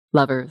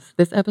Lovers,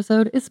 this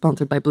episode is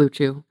sponsored by Blue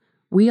Chew.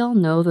 We all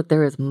know that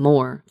there is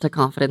more to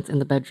confidence in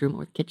the bedroom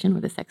or the kitchen or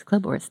the sex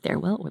club or a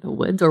stairwell or the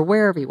woods or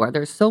wherever you are.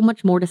 There's so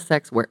much more to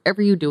sex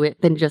wherever you do it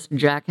than just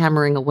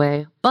jackhammering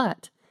away.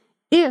 But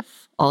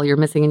if all you're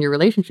missing in your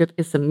relationship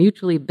is some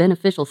mutually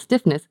beneficial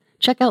stiffness,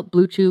 check out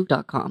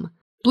BlueChew.com.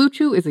 Blue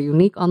Chew is a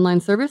unique online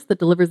service that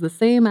delivers the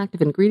same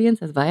active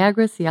ingredients as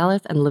Viagra,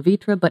 Cialis, and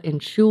Levitra, but in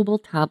chewable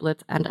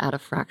tablets and at a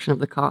fraction of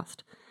the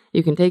cost.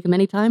 You can take them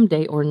anytime,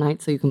 day or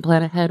night, so you can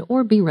plan ahead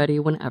or be ready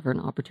whenever an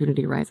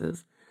opportunity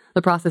arises.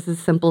 The process is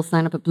simple.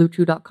 Sign up at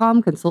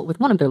BlueChew.com, consult with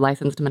one of their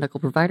licensed medical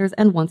providers,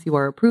 and once you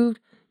are approved,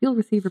 you'll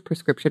receive a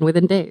prescription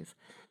within days.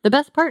 The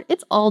best part,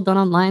 it's all done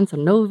online, so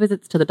no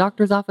visits to the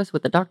doctor's office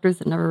with the doctors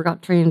that never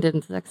got trained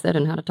in sex ed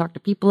and how to talk to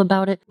people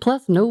about it,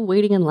 plus no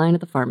waiting in line at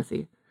the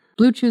pharmacy.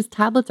 Blue Chew's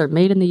tablets are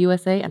made in the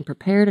USA and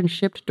prepared and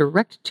shipped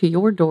direct to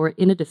your door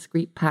in a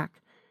discreet pack.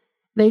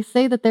 They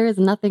say that there is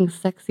nothing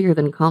sexier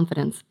than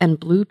confidence, and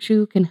Blue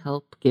Chew can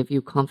help give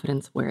you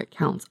confidence where it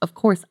counts. Of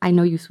course, I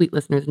know you sweet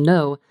listeners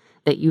know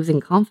that using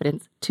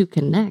confidence to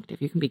connect,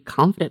 if you can be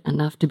confident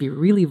enough to be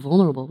really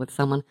vulnerable with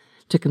someone,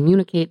 to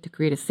communicate, to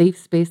create a safe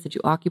space that you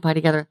occupy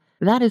together,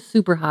 that is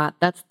super hot.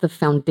 That's the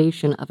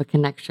foundation of a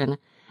connection.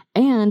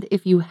 And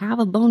if you have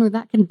a boner,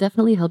 that can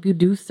definitely help you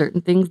do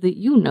certain things that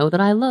you know that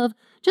I love,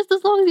 just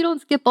as long as you don't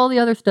skip all the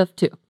other stuff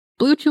too.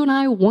 Blue Chew and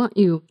I want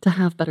you to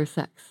have better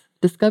sex.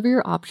 Discover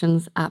your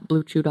options at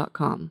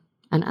BlueChew.com.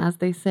 And as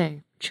they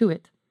say, chew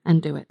it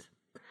and do it.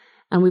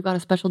 And we've got a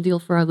special deal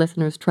for our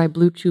listeners. Try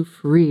Blue Chew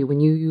free when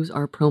you use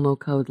our promo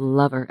code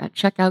LOVER. At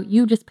checkout,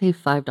 you just pay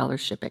 $5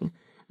 shipping.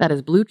 That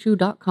is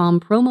BlueChew.com,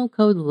 promo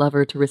code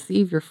LOVER to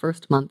receive your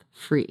first month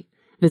free.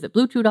 Visit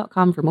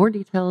BlueChew.com for more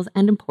details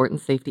and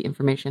important safety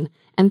information.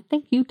 And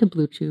thank you to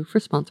Blue Chew for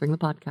sponsoring the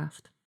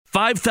podcast.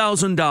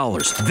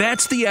 $5,000.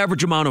 That's the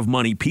average amount of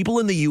money people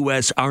in the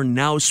U.S. are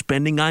now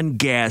spending on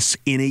gas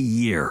in a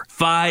year.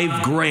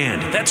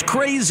 $5,000. That's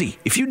crazy.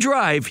 If you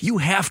drive, you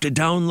have to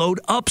download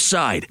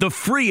Upside, the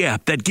free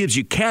app that gives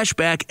you cash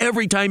back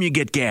every time you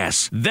get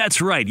gas.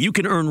 That's right. You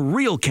can earn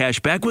real cash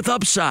back with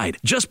Upside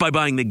just by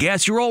buying the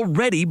gas you're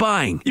already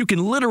buying. You can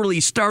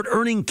literally start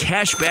earning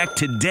cash back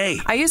today.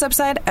 I use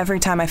Upside every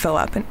time I fill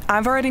up, and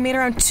I've already made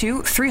around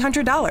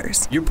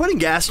 $300. You're putting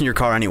gas in your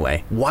car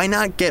anyway. Why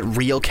not get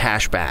real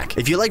cash back?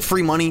 If you like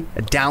free money,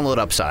 download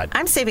Upside.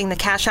 I'm saving the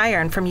cash I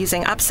earn from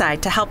using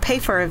Upside to help pay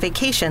for a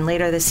vacation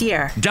later this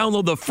year.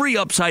 Download the free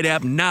Upside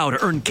app now to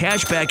earn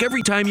cash back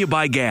every time you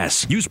buy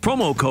gas. Use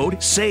promo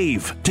code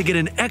SAVE to get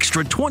an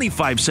extra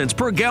 25 cents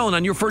per gallon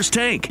on your first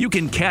tank. You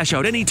can cash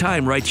out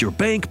anytime right to your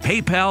bank,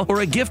 PayPal, or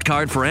a gift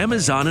card for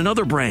Amazon and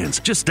other brands.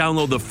 Just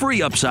download the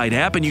free Upside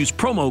app and use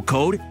promo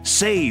code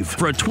SAVE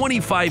for a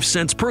 25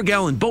 cents per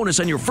gallon bonus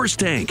on your first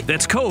tank.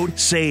 That's code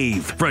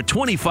SAVE for a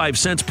 25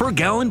 cents per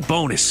gallon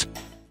bonus.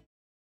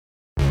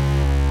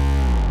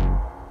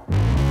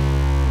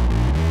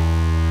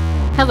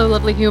 Hello,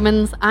 lovely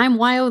humans. I'm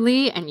Wyo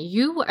Lee, and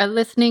you are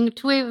listening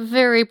to a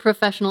very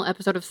professional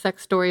episode of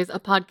Sex Stories, a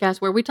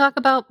podcast where we talk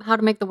about how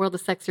to make the world a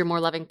sexier,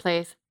 more loving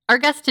place. Our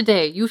guest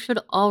today, you should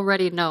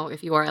already know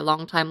if you are a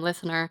longtime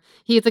listener.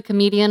 He is a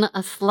comedian,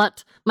 a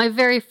slut, my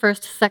very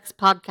first sex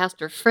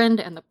podcaster friend,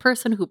 and the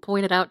person who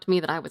pointed out to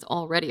me that I was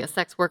already a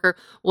sex worker.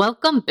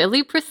 Welcome,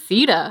 Billy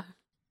Procida.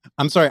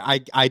 I'm sorry,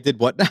 I did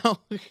what now?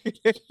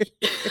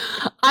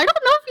 I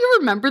don't know if you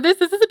remember this.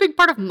 This is a big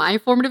part of my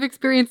formative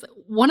experience.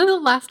 One of the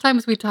last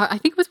times we talked, I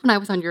think it was when I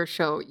was on your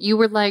show, you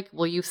were like,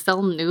 will you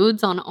sell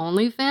nudes on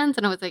OnlyFans?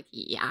 And I was like,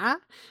 yeah.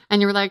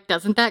 And you were like,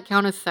 doesn't that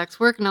count as sex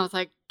work? And I was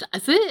like,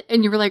 does it?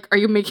 And you were like, are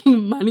you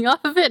making money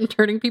off of it and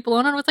turning people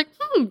on? And I was like,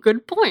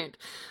 good point.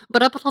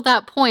 But up until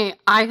that point,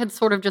 I had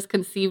sort of just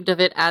conceived of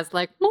it as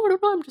like, no,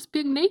 I'm just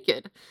being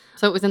naked.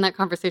 So it was in that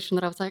conversation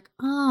that I was like,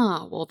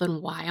 well,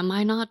 then why am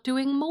I not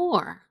doing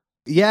more?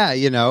 Yeah,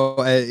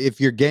 if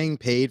you're getting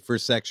paid for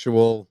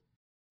sexual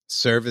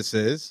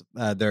services,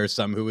 there are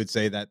some who would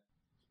say that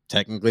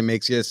technically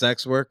makes you a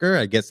sex worker.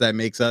 I guess that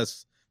makes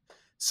us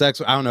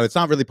sex. I don't know. It's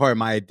not really part of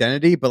my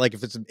identity, but like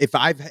if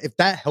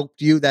that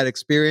helped you, that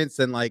experience,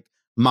 then like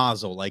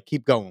mazel, like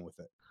keep going with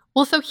it.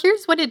 Well, so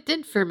here's what it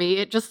did for me.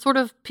 It just sort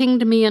of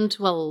pinged me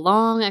into a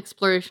long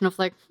exploration of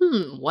like,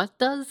 what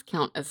does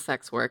count as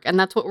sex work? And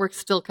that's what we're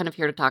still kind of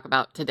here to talk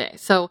about today.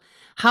 So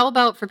how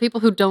about for people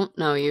who don't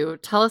know you,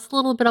 tell us a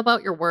little bit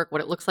about your work,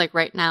 what it looks like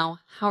right now.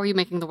 How are you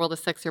making the world a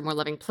sexier, more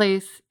loving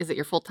place? Is it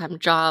your full-time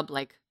job?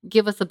 Like,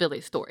 give us a Billy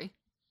story.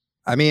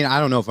 I mean, I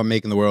don't know if I'm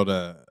making the world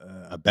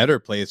a better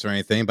place or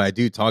anything, but I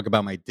do talk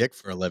about my dick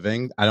for a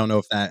living. I don't know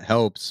if that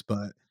helps,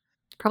 but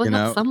probably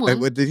helps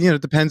someone.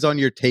 It depends on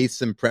your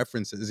tastes and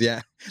preferences.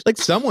 Yeah, like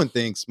someone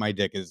thinks my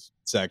dick is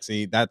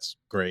sexy. That's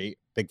great.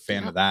 Big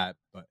fan of that.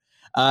 But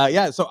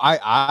so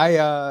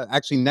I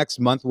actually next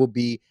month will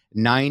be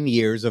 9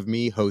 years of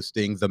me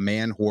hosting the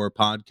Man Whore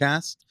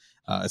podcast,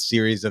 a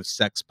series of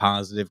sex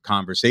positive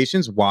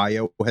conversations.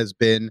 Wyo has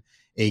been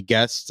a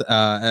guest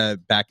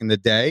back in the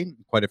day,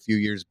 quite a few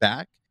years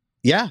back.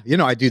 Yeah,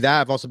 I do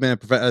that. I've also been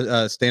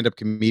a stand-up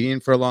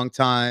comedian for a long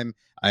time.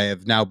 I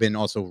have now been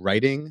also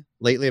writing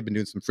lately. I've been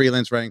doing some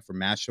freelance writing for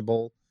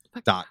Mashable.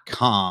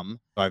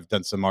 I've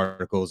done some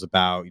articles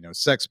about,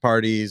 sex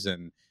parties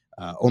and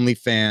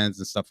OnlyFans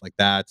and stuff like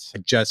that. I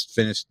just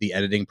finished the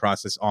editing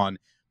process on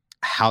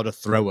how to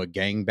throw a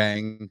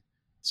gangbang.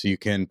 So you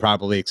can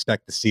probably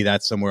expect to see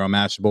that somewhere on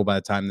Mashable by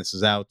the time this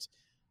is out.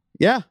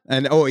 Yeah.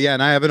 And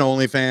and I have an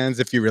OnlyFans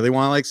if you really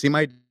want to like see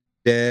my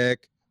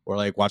dick or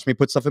like watch me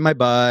put stuff in my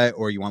butt,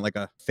 or you want like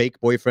a fake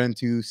boyfriend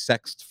to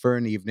sext for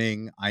an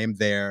evening. I am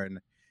there and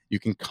you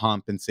can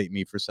compensate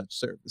me for such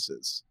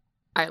services.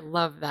 I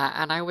love that.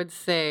 And I would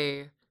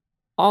say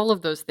all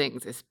of those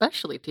things,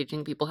 especially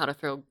teaching people how to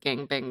throw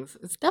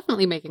gangbangs, is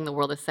definitely making the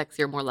world a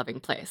sexier, more loving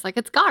place. Like,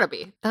 it's gotta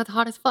be. That's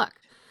hot as fuck.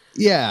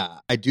 Yeah,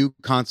 I do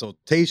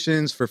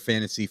consultations for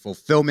fantasy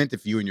fulfillment.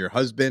 If you and your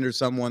husband or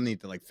someone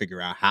need to like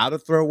figure out how to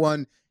throw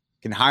one,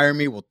 you can hire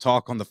me. We'll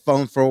talk on the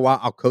phone for a while.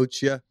 I'll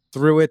coach you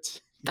through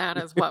it. That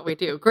is what we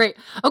do. Great.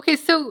 Okay,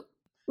 so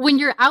when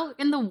you're out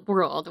in the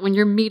world, when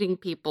you're meeting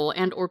people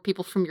and or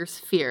people from your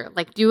sphere,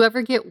 like, do you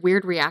ever get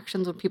weird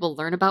reactions when people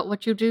learn about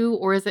what you do?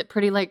 Or is it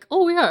pretty like,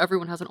 oh yeah,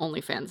 everyone has an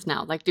OnlyFans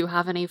now? Like, do you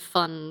have any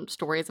fun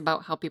stories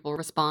about how people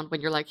respond when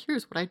you're like,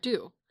 here's what I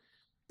do?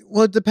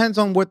 Well, it depends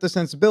on what the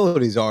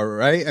sensibilities are,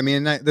 right? I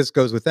mean, this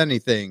goes with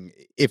anything.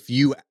 If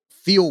you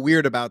feel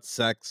weird about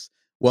sex,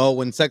 well,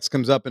 when sex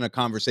comes up in a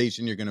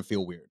conversation, you're going to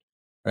feel weird,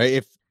 right?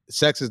 If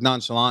sex is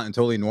nonchalant and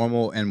totally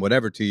normal and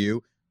whatever to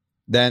you,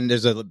 then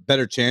there's a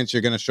better chance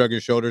you're going to shrug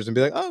your shoulders and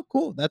be like, "Oh,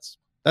 cool, that's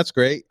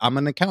great. I'm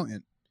an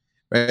accountant,"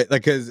 right?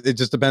 Like, because it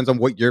just depends on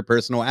what your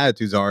personal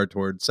attitudes are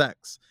towards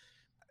sex.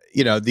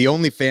 The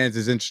OnlyFans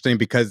is interesting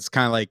because it's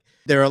kind of like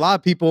there are a lot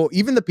of people,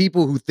 even the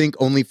people who think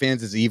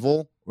OnlyFans is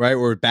evil, right,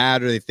 or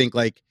bad, or they think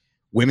like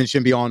women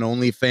shouldn't be on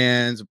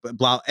OnlyFans,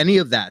 blah, any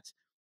of that.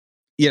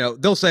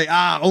 They'll say,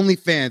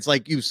 OnlyFans,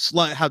 like, you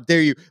slut, how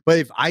dare you? But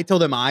if I tell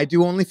them I do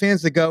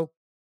OnlyFans, they go,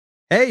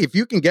 hey, if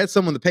you can get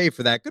someone to pay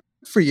for that, good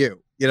for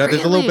you.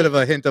 There's a little bit of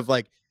Really? a hint of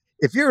like,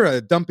 if you're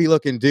a dumpy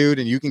looking dude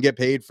and you can get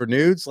paid for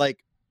nudes,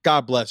 like,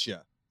 God bless you.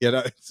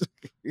 It's,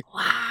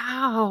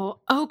 Wow.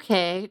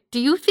 Okay. Do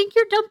you think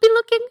you're dumpy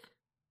looking?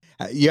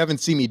 you haven't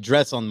seen me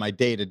dress on my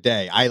day to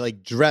day. I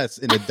like dress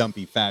in a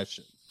dumpy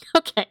fashion.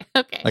 Okay.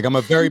 Okay. Like, I'm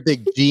a very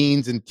big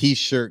jeans and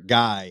t-shirt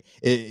guy.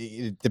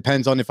 It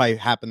depends on if I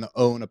happen to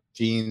own a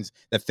jeans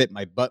that fit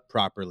my butt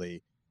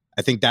properly.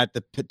 I think that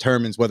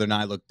determines whether or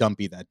not I look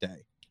dumpy that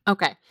day.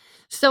 Okay.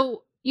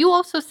 So you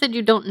also said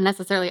you don't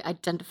necessarily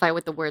identify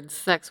with the word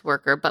sex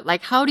worker, but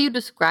like, how do you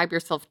describe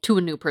yourself to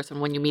a new person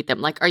when you meet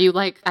them? Like, are you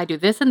like, I do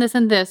this and this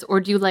and this,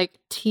 or do you like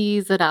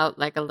tease it out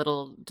like a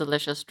little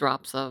delicious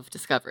drops of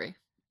discovery?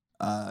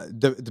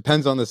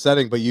 Depends on the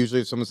setting, but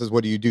usually if someone says,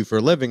 "What do you do for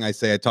a living?" I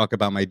say I talk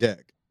about my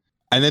dick.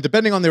 And then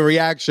depending on the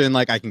reaction,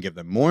 like, I can give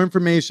them more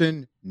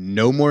information,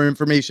 no more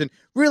information,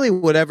 really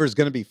whatever's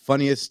going to be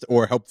funniest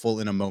or helpful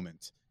in a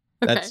moment.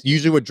 Okay. That's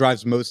usually what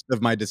drives most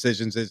of my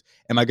decisions is,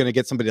 am I going to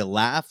get somebody to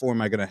laugh or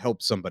am I going to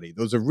help somebody?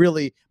 Those are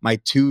really my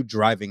two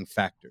driving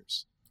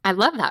factors. I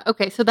love that.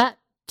 Okay. So that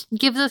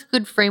gives us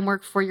good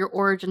framework for your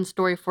origin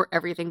story for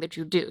everything that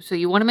you do. So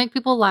you want to make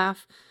people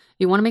laugh,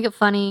 you want to make it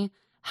funny.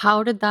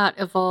 How did that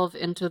evolve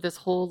into this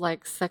whole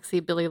like sexy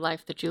Billy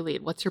life that you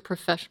lead? What's your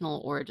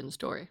professional origin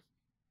story?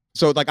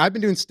 So like I've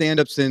been doing stand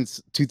up since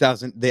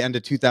 2000, the end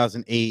of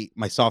 2008,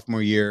 my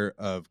sophomore year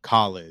of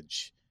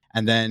college.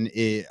 And then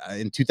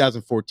in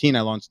 2014,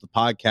 I launched the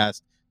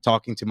podcast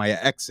talking to my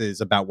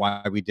exes about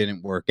why we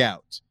didn't work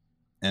out.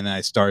 And I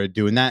started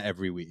doing that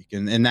every week.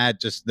 And that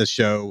just, the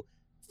show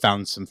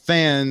found some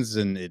fans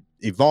and it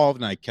evolved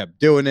and I kept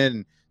doing it.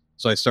 And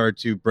so I started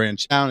to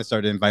branch out. I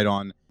started to invite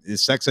on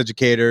sex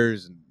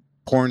educators and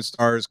porn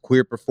stars,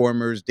 queer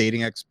performers,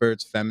 dating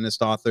experts,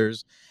 feminist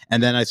authors.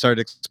 And then I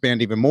started to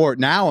expand even more.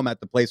 Now I'm at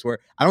the place where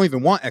I don't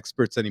even want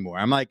experts anymore.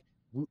 I'm like,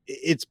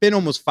 it's been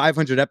almost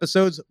 500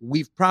 episodes.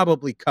 We've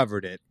probably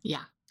covered it.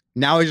 Yeah.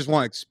 Now I just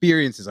want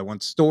experiences. I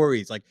want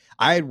stories. Like,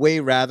 I'd way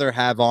rather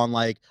have on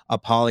like a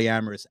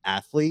polyamorous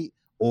athlete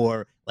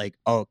or like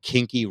a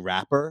kinky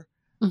rapper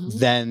Mhm.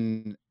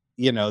 than,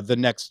 the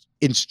next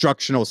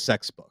instructional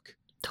sex book.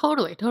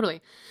 Totally,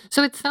 totally.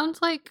 So it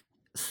sounds like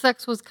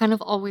sex was kind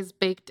of always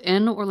baked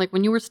in, or like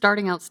when you were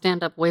starting out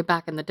stand up way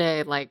back in the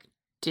day, like,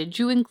 did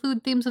you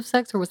include themes of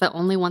sex, or was that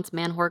only once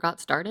man whore got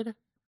started?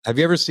 Have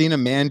you ever seen a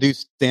man do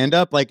stand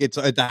up? Like, it's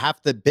the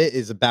half the bit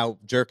is about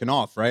jerking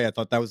off, right? I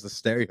thought that was the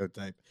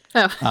stereotype.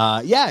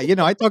 Oh, Yeah,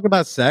 I talk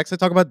about sex, I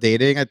talk about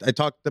dating,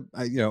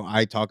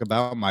 I talk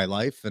about my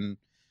life, and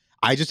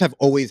I just have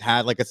always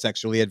had like a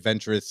sexually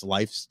adventurous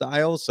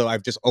lifestyle. So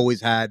I've just always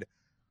had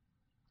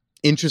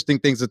interesting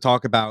things to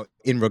talk about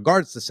in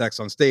regards to sex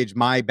on stage.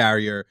 My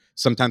barrier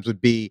sometimes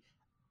would be,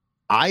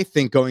 I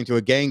think going to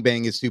a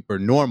gangbang is super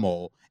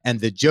normal, and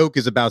the joke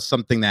is about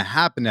something that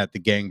happened at the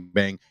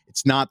gangbang.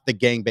 It's not the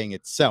gangbang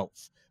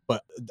itself.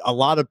 But a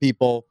lot of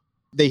people,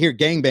 they hear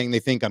gangbang, they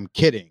think I'm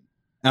kidding.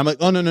 And I'm like,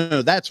 oh, no, no,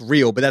 no, that's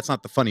real, but that's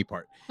not the funny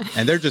part.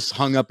 And they're just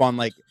hung up on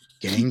like,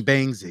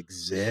 gangbangs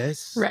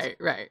exist. right,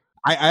 right.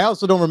 I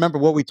also don't remember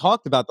what we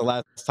talked about the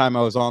last time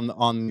I was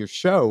on your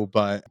show,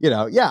 but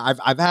yeah,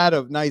 I've had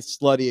a nice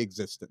slutty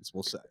existence,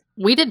 we'll say.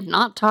 We did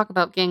not talk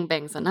about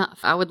gangbangs enough.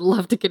 I would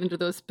love to get into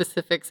those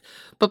specifics.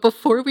 But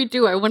before we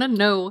do, I want to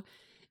know,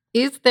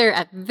 is there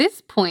at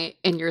this point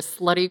in your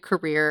slutty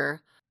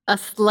career a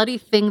slutty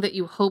thing that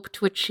you hope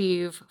to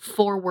achieve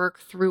for work,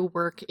 through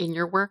work, in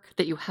your work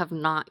that you have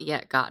not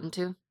yet gotten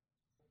to?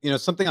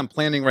 Something I'm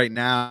planning right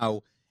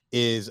now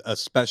is a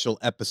special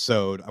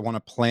episode. I want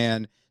to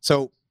plan.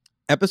 So,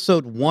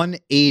 episode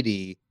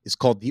 180 is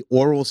called the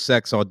oral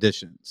sex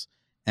auditions.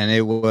 And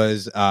it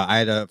was, I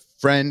had a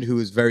friend who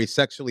was very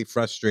sexually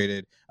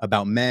frustrated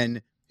about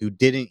men who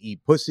didn't eat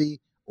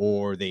pussy,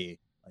 or they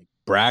like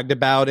bragged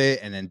about it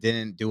and then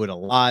didn't do it a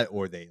lot,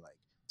 or they like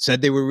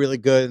said they were really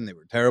good and they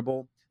were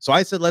terrible. So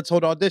I said, let's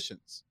hold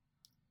auditions.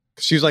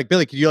 She was like,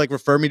 Billy, could you like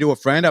refer me to a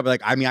friend? I'd be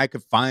like, I mean, I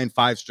could find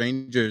 5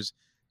 strangers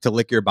to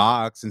lick your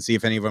box and see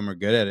if any of them are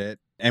good at it.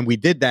 And we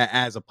did that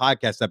as a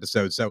podcast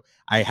episode. So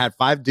I had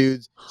 5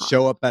 dudes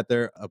show up at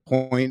their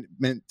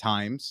appointment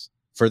times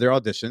for their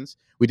auditions.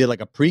 We did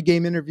like a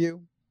pregame interview,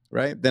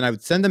 right? Then I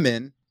would send them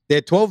in. They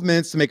had 12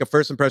 minutes to make a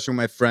first impression with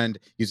my friend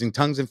using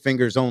tongues and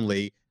fingers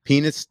only.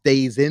 Penis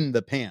stays in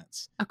the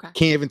pants. Okay.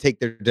 Can't even take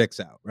their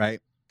dicks out,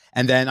 right?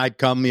 And then I'd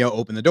come,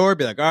 open the door,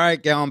 be like, all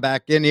right, get on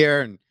back in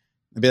here. And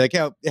I'd be like,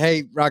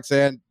 hey,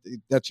 Roxanne,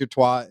 that's your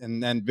twat.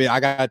 And then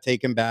I got to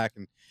take him back.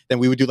 And then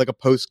we would do like a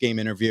post-game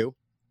interview.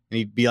 And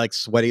he'd be like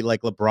sweaty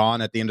like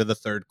LeBron at the end of the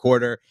third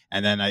quarter.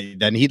 And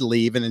then he'd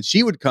leave. And then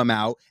she would come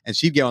out and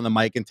she'd get on the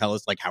mic and tell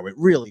us like how it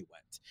really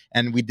went.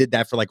 And we did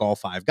that for like all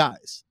 5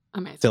 guys.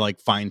 Amazing. To like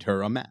find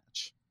her a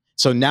match.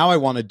 So now I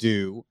want to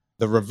do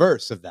the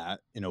reverse of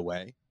that in a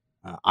way.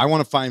 I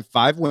want to find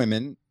 5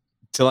 women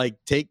to like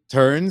take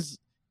turns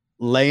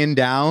laying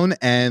down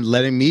and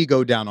letting me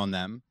go down on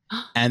them.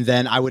 And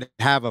then I would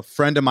have a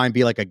friend of mine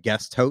be like a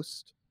guest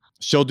host.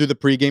 She'll do the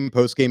pregame,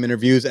 postgame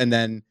interviews. And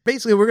then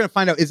basically we're going to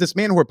find out, is this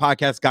Man Whore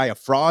Podcast guy a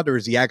fraud, or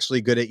is he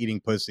actually good at eating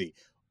pussy?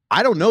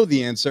 I don't know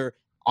the answer.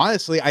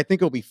 Honestly, I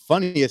think it'll be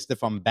funniest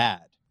if I'm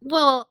bad.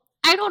 Well,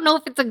 I don't know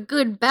if it's a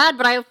good, bad,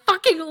 but I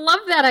fucking love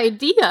that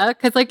idea.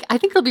 Because like, I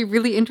think it'll be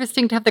really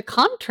interesting to have the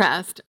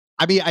contrast.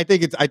 I mean, I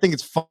think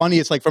it's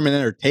funniest like from an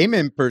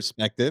entertainment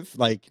perspective,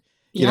 like,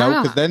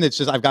 because then it's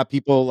just, I've got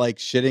people like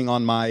shitting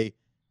on my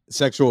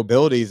sexual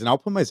abilities and I'll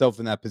put myself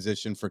in that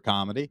position for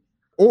comedy.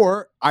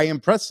 Or I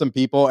impress some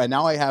people and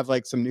now I have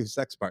like some new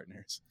sex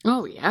partners.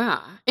 Oh,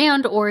 yeah.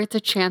 Or it's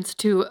a chance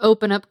to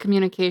open up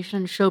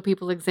communication, show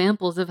people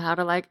examples of how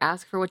to like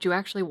ask for what you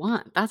actually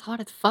want. That's hot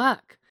as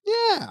fuck.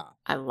 Yeah.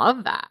 I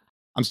love that.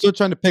 I'm still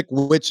trying to pick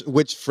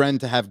which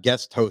friend to have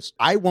guest host.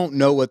 I won't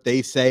know what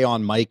they say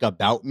on mic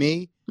about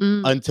me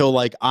until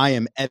like I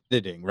am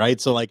editing, right?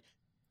 So like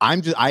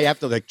I have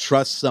to like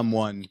trust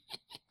someone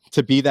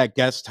to be that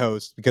guest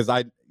host, because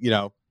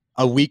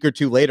a week or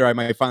 2 later, I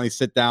might finally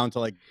sit down to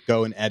like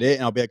go and edit,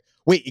 and I'll be like,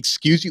 wait,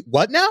 excuse you,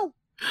 what now?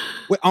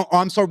 Wait,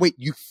 I'm sorry, wait,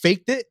 you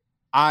faked it?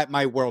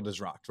 My world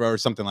is rocked, or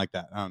something like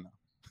that. I don't know.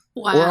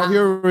 Wow. Or I'll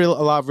hear a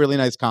lot of really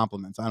nice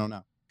compliments. I don't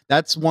know.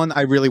 That's one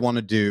I really want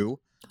to do.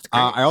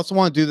 I also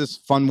want to do this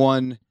fun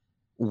one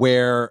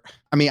where,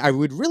 I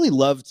would really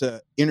love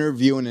to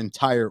interview an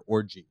entire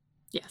orgy.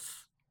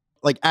 Yes.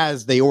 Like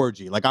as they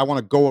orgy. Like I want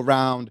to go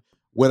around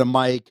with a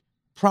mic,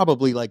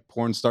 probably like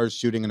porn stars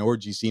shooting an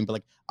orgy scene, but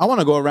like I want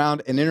to go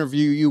around and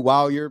interview you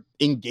while you're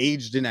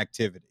engaged in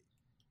activity.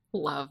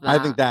 Love that.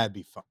 I think that'd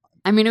be fun.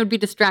 I mean, it would be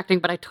distracting,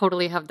 but I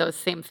totally have those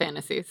same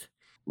fantasies.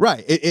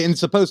 Right. It's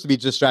supposed to be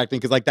distracting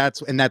because like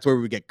that's where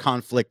we get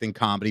conflict in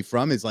comedy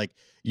from, is like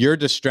you're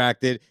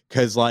distracted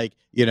because like,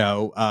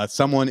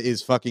 someone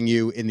is fucking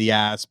you in the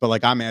ass, but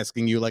like I'm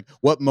asking you like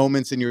what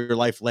moments in your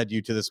life led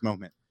you to this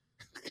moment?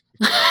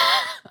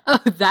 Oh,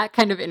 that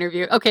kind of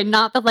interview. Okay,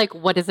 not the like,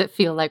 what does it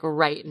feel like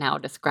right now?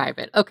 Describe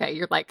it. Okay,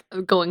 you're like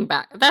going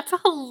back. That's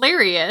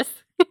hilarious.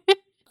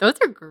 Those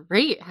are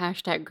great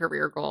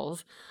 #career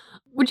goals.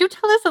 Would you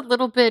tell us a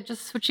little bit,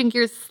 just switching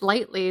gears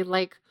slightly,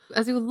 like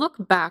as you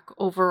look back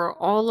over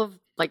all of,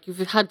 like you've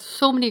had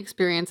so many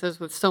experiences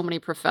with so many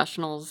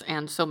professionals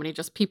and so many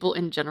just people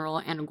in general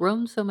and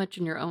grown so much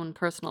in your own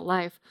personal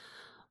life.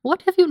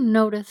 What have you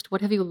noticed?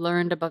 What have you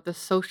learned about the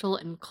social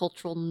and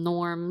cultural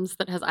norms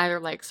that has either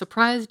like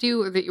surprised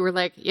you or that you were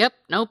like, yep,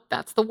 nope,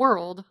 that's the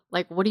world?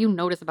 Like, what do you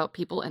notice about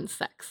people and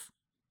sex?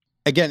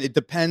 Again, it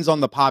depends on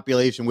the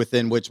population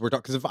within which we're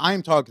talking. Because if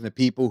I'm talking to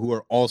people who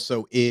are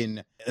also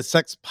in a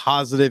sex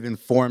positive,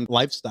 informed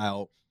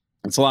lifestyle,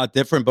 it's a lot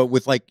different. But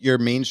with like your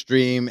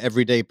mainstream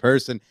everyday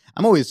person,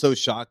 I'm always so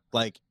shocked,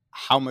 like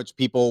how much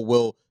people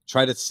will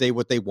try to say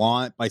what they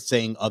want by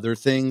saying other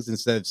things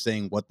instead of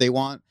saying what they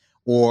want,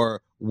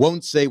 or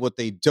won't say what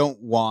they don't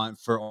want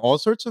for all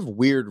sorts of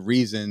weird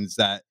reasons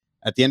that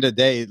at the end of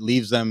the day, it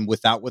leaves them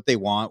without what they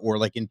want or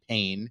like in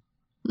pain.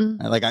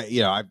 Like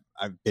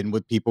I've been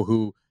with people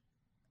who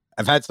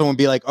I've had someone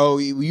be like, oh,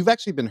 you've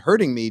actually been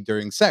hurting me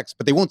during sex,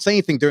 but they won't say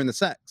anything during the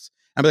sex.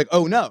 I'm like,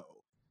 oh no.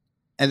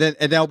 And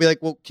then I'll be like,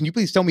 well, can you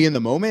please tell me in the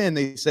moment? And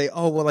they say,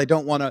 oh, well, I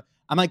don't want to.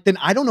 I'm like, then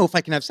I don't know if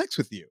I can have sex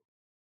with you.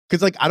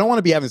 Because like I don't want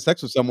to be having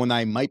sex with someone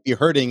I might be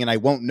hurting and I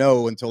won't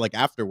know until like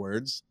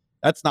afterwards.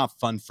 That's not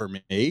fun for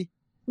me.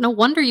 No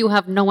wonder you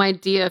have no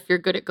idea if you're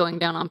good at going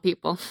down on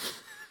people.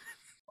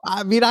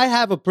 I mean, I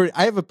have a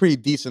pretty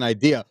decent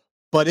idea,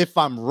 but if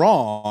I'm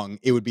wrong,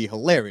 it would be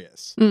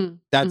hilarious. Mm,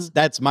 mm.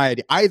 That's my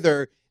idea.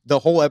 Either the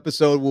whole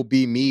episode will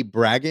be me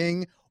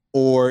bragging,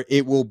 or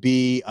it will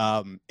be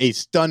a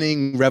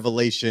stunning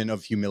revelation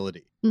of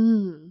humility.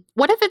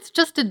 What if it's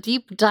just a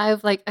deep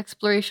dive, like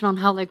exploration on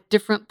how like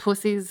different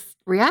pussies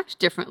react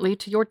differently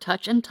to your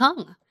touch and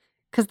tongue?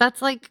 Because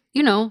that's like,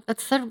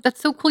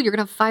 that's so cool. You're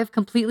gonna have 5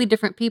 completely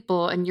different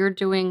people, and you're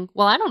doing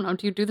well. I don't know.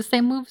 Do you do the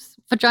same moves,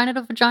 vagina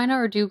to vagina,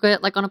 or do you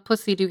get like on a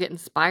pussy? Do you get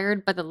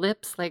inspired by the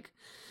lips, like,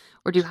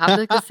 or do you have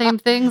like the same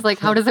things? Like,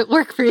 how does it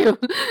work for you?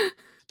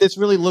 This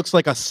really looks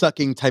like a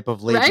sucking type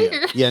of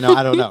labia. Right? Yeah, no,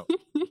 I don't know.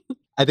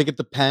 I think it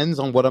depends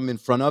on what I'm in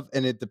front of,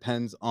 and it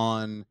depends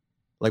on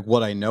like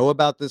what I know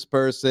about this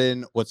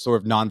person, what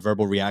sort of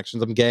nonverbal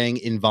reactions I'm getting,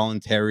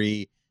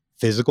 involuntary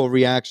physical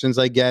reactions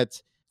I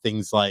get,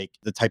 things like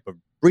the type of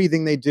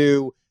breathing they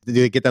do. Do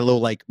they get that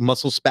little like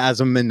muscle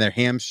spasm in their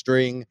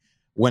hamstring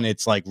when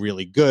it's like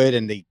really good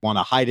and they want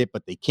to hide it,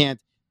 but they can't?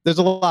 There's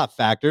a lot of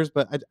factors,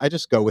 but I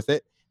just go with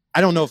it.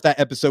 I don't know if that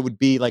episode would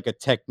be like a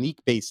technique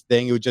based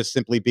thing. It would just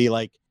simply be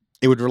like,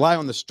 it would rely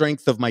on the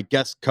strength of my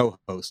guest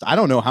co-host. I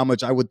don't know how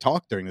much I would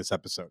talk during this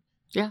episode.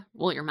 Yeah.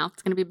 Well, your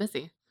mouth's gonna be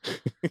busy.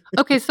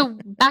 Okay, so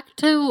back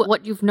to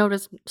what you've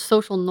noticed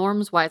social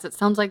norms wise, it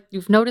sounds like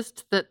you've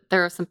noticed that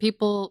there are some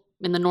people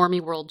in the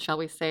normie world, shall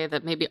we say,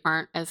 that maybe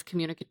aren't as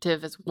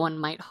communicative as one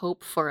might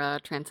hope for a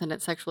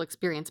transcendent sexual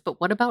experience.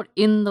 But what about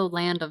in the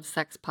land of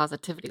sex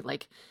positivity?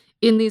 Like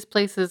in these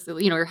places,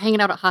 you're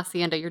hanging out at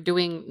Hacienda, you're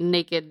doing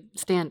naked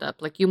stand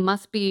up. Like you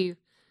must be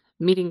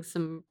meeting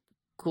some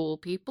cool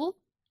people.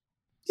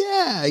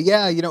 Yeah,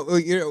 yeah.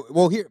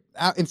 Well, here,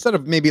 instead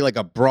of maybe like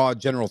a broad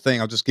general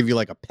thing, I'll just give you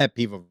like a pet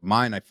peeve of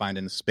mine I find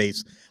in the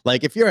space.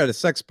 Like, if you're at a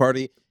sex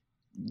party,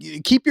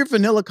 keep your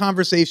vanilla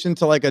conversation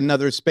to like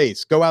another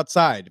space. Go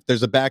outside. If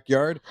there's a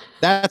backyard,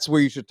 that's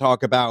where you should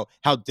talk about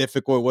how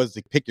difficult it was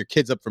to pick your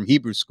kids up from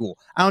Hebrew school.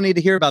 I don't need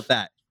to hear about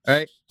that. All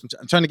right.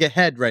 I'm trying to get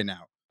head right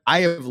now. I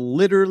have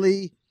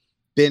literally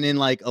been in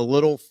like a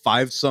little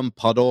five-some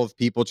puddle of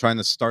people trying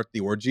to start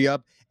the orgy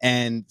up.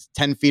 And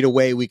 10 feet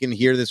away, we can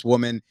hear this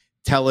woman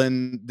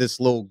telling this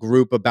little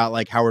group about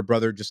like how her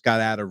brother just got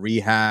out of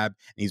rehab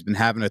and he's been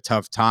having a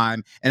tough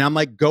time. And I'm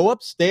like, go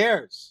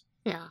upstairs.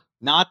 Yeah.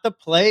 Not the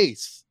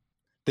place.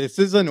 This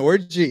is an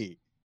orgy.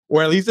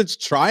 Or at least it's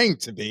trying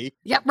to be.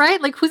 Yeah,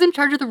 right? Like, who's in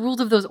charge of the rules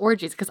of those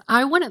orgies? Because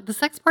the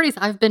sex parties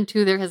I've been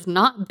to, there has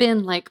not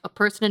been like a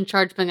person in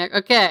charge being like,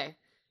 okay,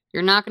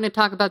 you're not going to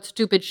talk about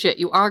stupid shit.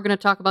 You are going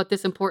to talk about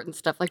this important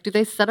stuff. Like, do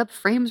they set up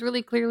frames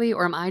really clearly,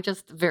 or am I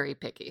just very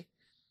picky?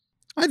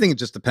 I think it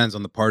just depends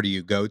on the party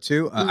you go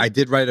to. I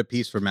did write a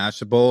piece for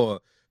Mashable a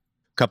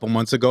couple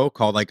months ago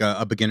called like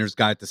a beginner's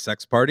guide to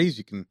sex parties.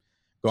 You can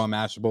go on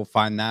Mashable,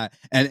 find that.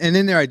 And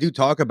in there I do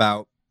talk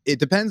about, it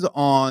depends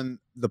on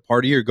the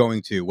party you're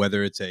going to,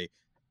 whether it's a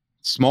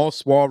small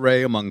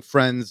soiree among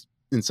friends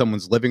in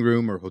someone's living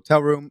room or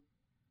hotel room,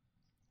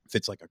 if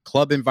it's like a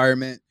club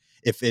environment,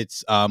 if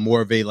it's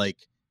more of a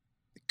like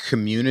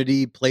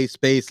community play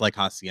space like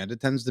Hacienda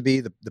tends to be,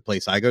 the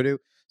place I go to.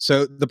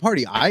 So the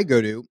party I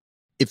go to,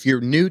 if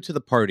you're new to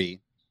the party,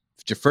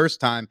 if it's your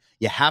first time,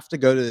 you have to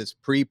go to this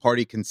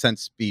pre-party consent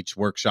speech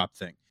workshop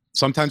thing.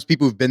 Sometimes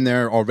people who've been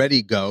there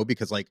already go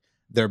because like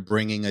they're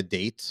bringing a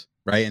date,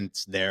 right? And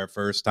it's their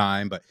first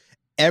time, but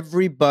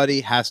everybody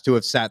has to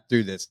have sat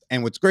through this.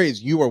 And what's great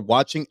is you are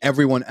watching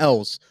everyone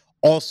else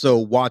also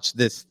watch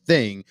this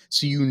thing,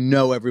 so you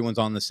know everyone's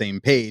on the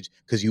same page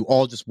because you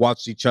all just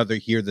watched each other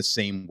hear the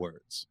same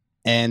words.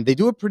 And they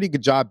do a pretty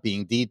good job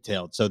being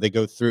detailed. So they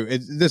go through,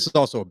 this is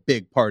also a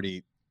big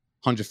party,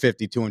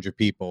 150, 200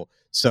 people.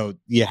 So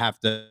you have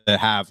to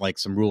have like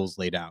some rules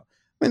laid out.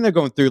 I mean, they're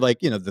going through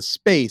like, the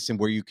space and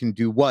where you can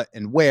do what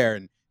and where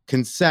and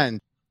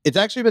consent. It's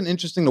actually been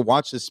interesting to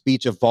watch this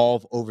speech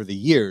evolve over the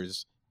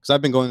years because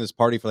I've been going to this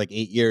party for like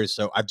 8 years.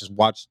 So I've just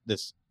watched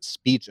this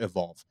speech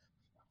evolve.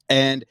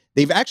 And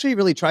they've actually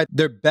really tried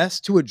their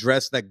best to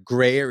address that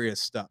gray area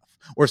stuff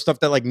or stuff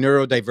that like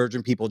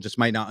neurodivergent people just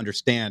might not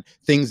understand.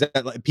 Things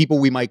that like, people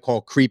we might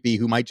call creepy,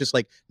 who might just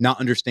like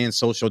not understand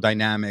social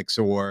dynamics,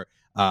 or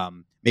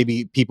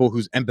maybe people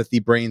whose empathy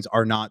brains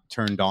are not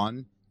turned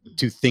on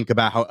to think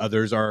about how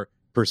others are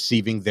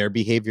perceiving their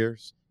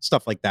behaviors,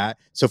 stuff like that.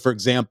 So for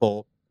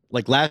example,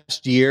 like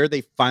last year,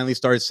 they finally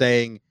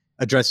started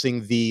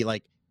addressing the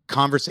like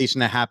conversation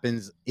that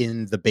happens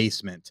in the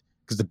basement,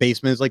 because the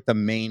basement is like the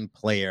main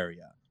play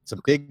area. It's a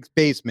big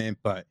basement,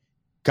 but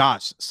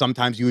gosh,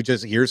 sometimes you would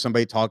just hear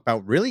somebody talk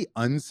about really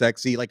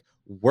unsexy like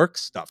work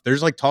stuff. They're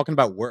just like talking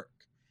about work.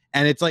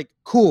 And it's like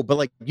cool, but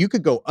like you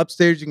could go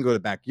upstairs, you can go to the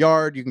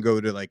backyard, you can go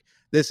to like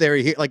this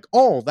area here, like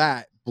all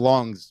that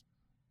belongs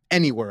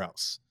anywhere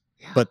else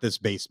but this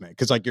basement,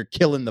 because like you're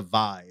killing the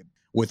vibe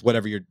with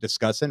whatever you're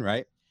discussing,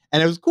 right?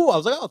 And it was cool. I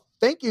was like, oh,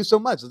 thank you so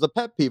much. It's a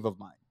pet peeve of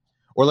mine.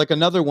 Or like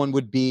another one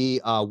would be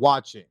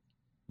watching,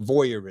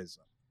 voyeurism.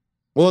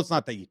 Well, it's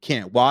not that you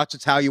can't watch,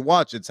 it's how you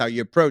watch, it's how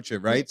you approach it,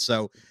 right?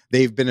 So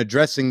they've been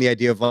addressing the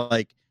idea of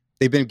like,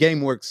 they've been getting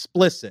more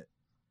explicit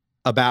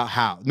about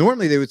how.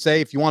 Normally they would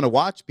say if you want to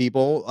watch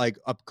people like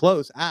up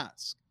close,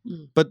 ask.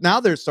 Mm. But now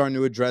they're starting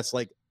to address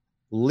like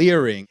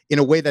leering in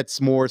a way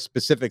that's more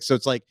specific. So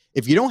it's like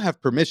if you don't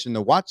have permission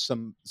to watch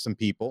some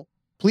people,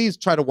 please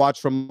try to watch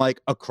from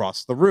like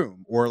across the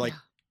room or like Yeah.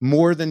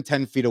 more than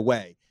 10 feet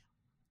away.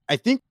 I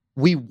think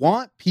we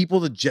want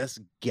people to just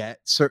get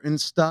certain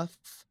stuff.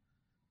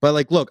 But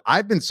like, look,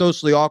 I've been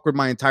socially awkward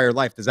my entire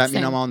life. Does that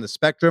mean I'm Same. on the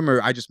spectrum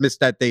or I just missed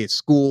that day at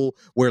school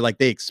where like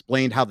they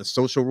explained how the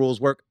social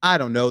rules work? I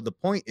don't know. The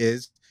point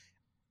is,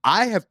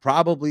 I have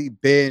probably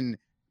been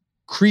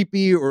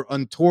creepy or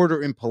untoward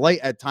or impolite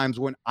at times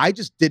when I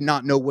just did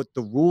not know what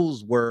the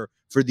rules were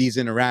for these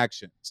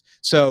interactions.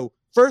 So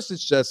first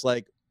it's just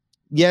like,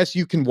 yes,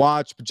 you can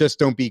watch, but just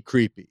don't be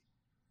creepy.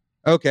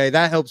 Okay,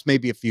 that helps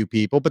maybe a few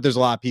people, but there's a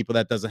lot of people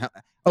that doesn't help.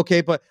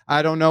 Okay, but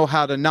I don't know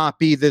how to not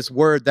be this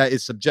word that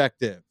is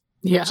subjective.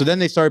 Yeah. So then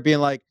they started being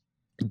like,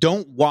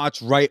 don't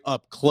watch right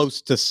up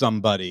close to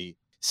somebody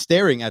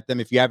staring at them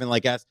if you haven't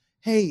like asked,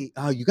 hey,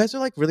 you guys are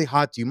like really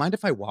hot. Do you mind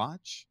if I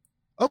watch?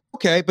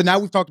 Okay, but now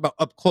we've talked about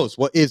up close.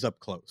 What is up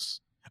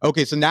close?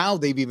 Okay, so now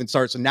they've even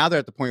started. So now they're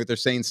at the point where they're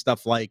saying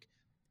stuff like,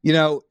 you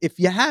know, if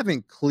you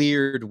haven't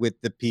cleared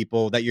with the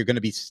people that you're going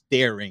to be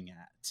staring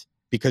at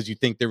because you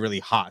think they're really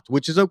hot,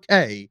 which is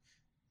okay,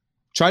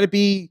 try to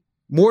be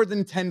more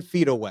than 10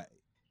 feet away.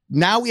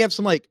 Now we have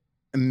some like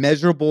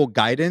measurable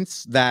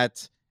guidance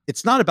that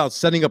it's not about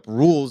setting up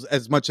rules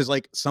as much as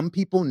like some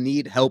people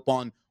need help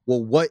on,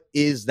 well, what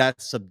is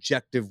that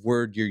subjective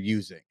word you're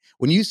using?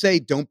 When you say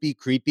don't be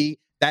creepy,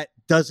 that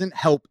doesn't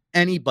help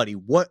anybody.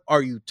 What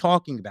are you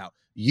talking about?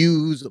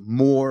 Use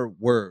more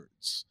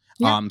words.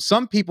 Yeah.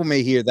 Some people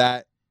may hear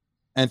that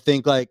and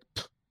think like,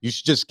 you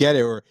should just get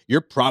it, or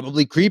you're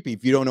probably creepy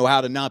if you don't know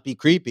how to not be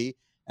creepy.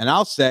 And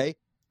I'll say,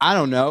 I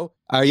don't know.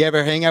 You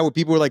ever hang out with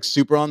people who are like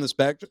super on the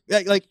spectrum?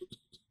 Like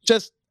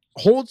just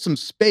hold some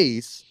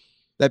space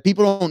that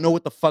people don't know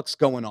what the fuck's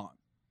going on.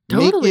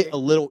 Totally. Make it a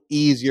little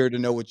easier to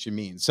know what you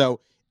mean. So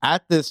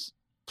at this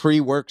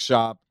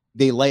pre-workshop,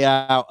 they lay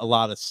out a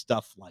lot of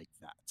stuff like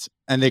that.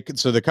 And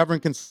they're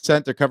covering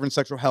consent, they're covering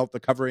sexual health, they're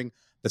covering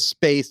the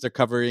space, they're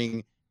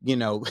covering, you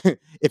know,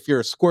 if you're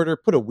a squirter,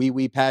 put a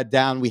wee pad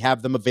down. We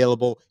have them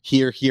available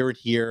here, and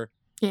here.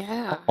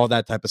 Yeah. All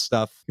that type of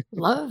stuff.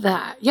 Love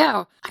that.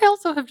 Yeah. I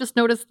also have just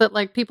noticed that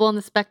like people on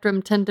the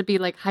spectrum tend to be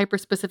like hyper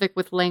specific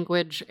with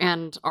language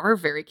and are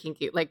very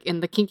kinky. Like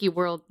in the kinky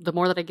world, the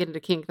more that I get into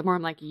kink, the more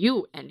I'm like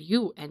you and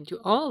you and you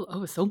all.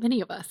 Oh, so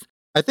many of us.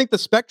 I think the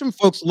spectrum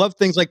folks love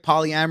things like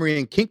polyamory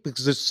and kink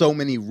because there's so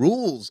many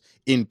rules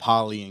in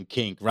poly and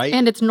kink, right?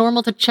 And it's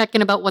normal to check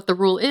in about what the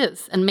rule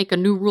is and make a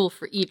new rule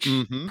for each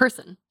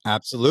person.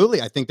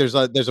 Absolutely. I think there's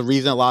a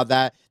reason a lot of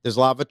that, there's a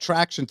lot of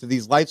attraction to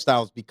these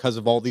lifestyles because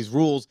of all these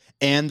rules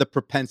and the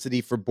propensity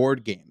for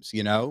board games,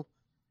 you know?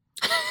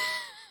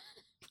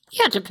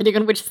 Yeah, depending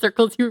on which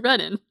circles you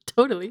run in.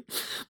 Totally.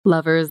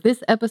 Lovers,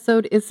 this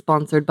episode is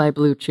sponsored by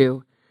Blue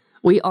Chew.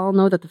 We all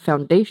know that the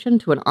foundation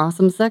to an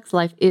awesome sex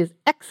life is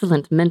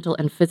excellent mental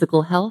and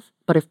physical health,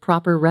 but if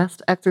proper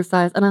rest,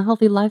 exercise, and a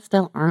healthy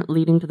lifestyle aren't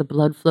leading to the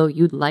blood flow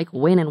you'd like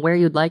when and where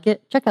you'd like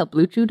it, check out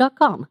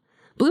BlueChew.com.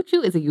 Blue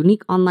Chew is a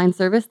unique online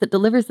service that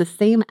delivers the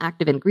same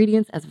active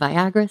ingredients as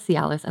Viagra,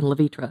 Cialis, and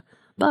Levitra,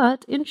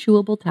 but in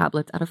chewable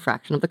tablets at a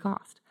fraction of the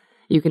cost.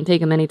 You can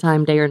take them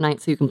anytime, day or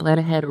night, so you can plan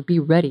ahead or be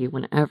ready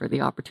whenever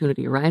the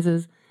opportunity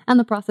arises, and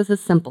the process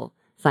is simple.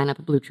 Sign up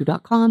at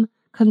BlueChew.com,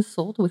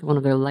 consult with one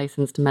of their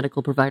licensed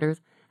medical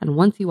providers, and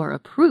once you are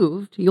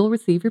approved, you'll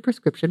receive your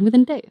prescription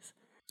within days.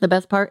 The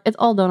best part, it's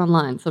all done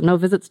online, so no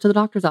visits to the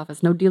doctor's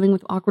office, no dealing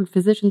with awkward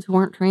physicians who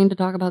aren't trained to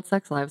talk about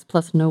sex lives,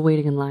 plus no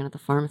waiting in line at the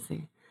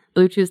pharmacy.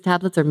 Blue Chew's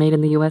tablets are made in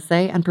the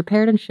USA and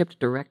prepared and shipped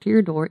direct to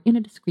your door in a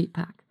discreet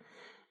pack.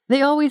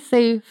 They always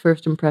say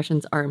first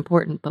impressions are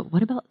important, but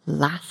what about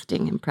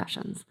lasting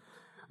impressions?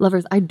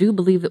 Lovers, I do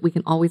believe that we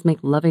can always make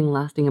loving,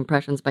 lasting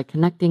impressions by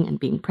connecting and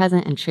being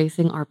present and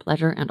chasing our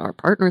pleasure and our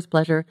partner's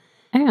pleasure.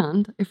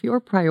 And if your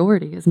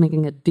priority is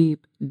making a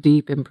deep,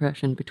 deep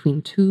impression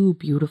between two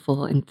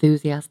beautiful,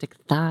 enthusiastic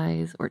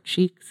thighs or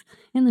cheeks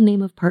in the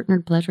name of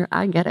partnered pleasure,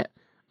 I get it.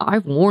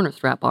 I've worn a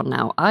strap-on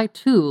now. I,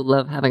 too,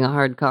 love having a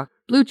hard cock.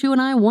 Blue Chew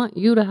and I want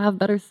you to have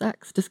better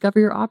sex. Discover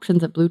your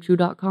options at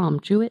BlueChew.com.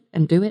 Chew it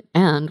and do it.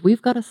 And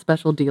we've got a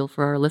special deal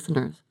for our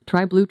listeners.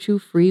 Try Blue Chew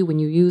free when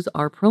you use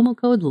our promo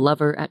code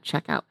LOVER at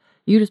checkout.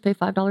 You just pay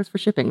 $5 for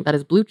shipping. That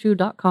is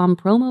BlueChew.com,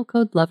 promo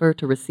code LOVER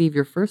to receive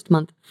your first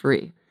month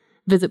free.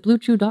 Visit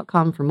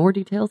BlueChew.com for more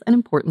details and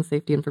important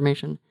safety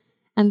information.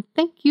 And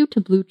thank you to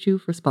Blue Chew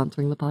for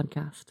sponsoring the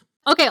podcast.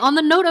 Okay, on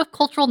the note of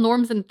cultural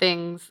norms and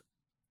things,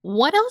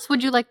 what else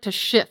would you like to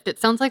shift? It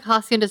sounds like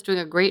Hacienda is doing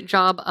a great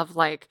job of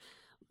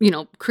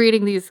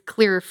creating these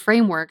clear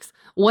frameworks.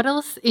 What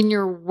else in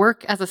your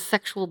work as a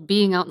sexual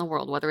being out in the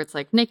world, whether it's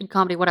like naked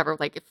comedy, whatever,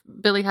 like if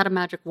Billy had a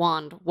magic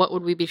wand, what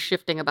would we be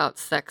shifting about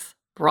sex,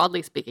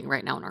 broadly speaking,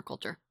 right now in our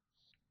culture?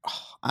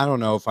 I don't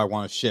know if I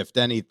want to shift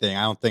anything.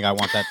 I don't think I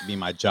want that to be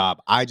my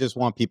job. I just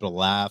want people to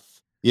laugh.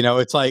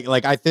 It's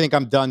like I think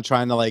I'm done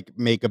trying to like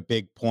make a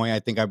big point. I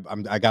think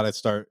I gotta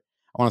start.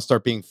 I want to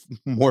start being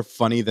more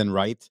funny than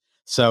right.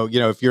 So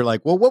if you're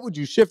like, well, what would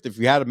you shift if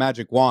you had a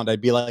magic wand?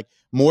 I'd be like,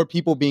 more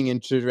people being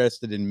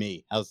interested in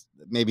me. How's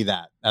maybe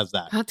that? How's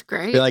that? That's Be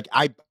great. like,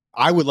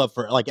 I would love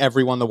for like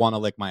everyone to want to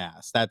lick my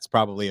ass. That's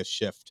probably a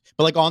shift,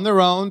 but like on their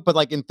own, but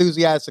like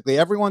enthusiastically,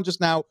 everyone just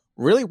now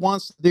really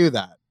wants to do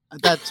that.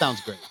 That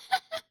sounds great.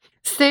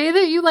 Say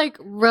that you like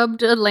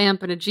rubbed a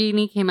lamp and a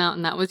genie came out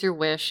and that was your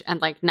wish,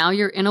 and like now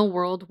you're in a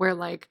world where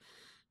like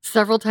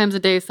several times a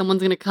day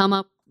someone's gonna come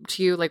up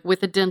to you like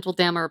with a dental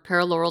dam or a pair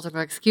of laurels and be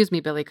like, "Excuse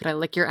me, Billy, could I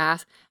lick your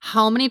ass?"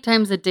 How many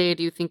times a day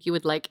do you think you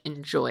would like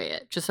enjoy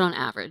it, just on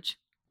average?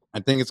 I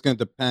think it's going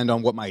to depend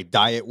on what my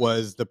diet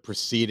was the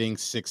preceding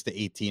 6 to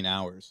 18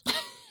 hours.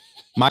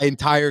 My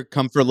entire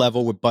comfort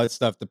level with butt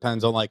stuff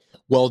depends on like,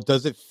 well,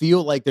 does it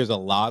feel like there's a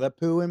lot of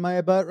poo in my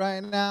butt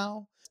right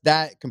now?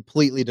 That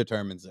completely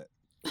determines it.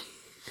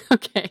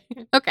 Okay.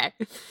 Okay.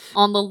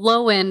 On the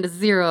low end,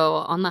 0.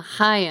 On the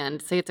high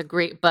end, say it's a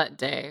great butt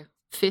day.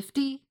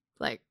 50?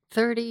 Like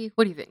 30?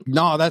 What do you think?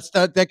 No,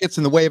 that gets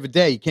in the way of a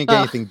day. You can't get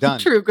anything done.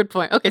 True. Good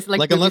point. Okay. So like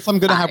maybe unless I'm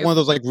gonna have 5. one of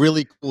those like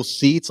really cool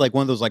seats, like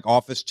one of those like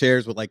office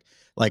chairs with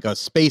like a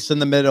space in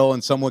the middle,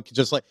 and someone could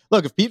just like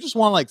look. If people just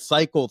want to like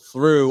cycle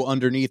through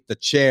underneath the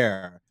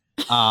chair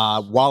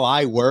while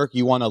I work,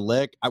 you want to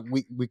lick.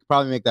 We could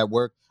probably make that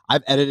work.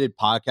 I've edited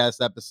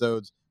podcast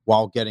episodes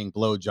while getting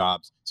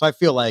blowjobs, so I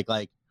feel like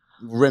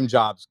rim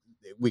jobs,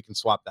 we can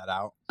swap that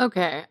out.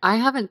 Okay. I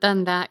haven't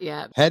done that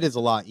yet. Head is a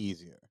lot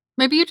easier.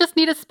 Maybe you just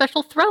need a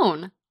special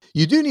throne.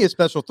 You do need a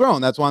special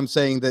throne. That's why I'm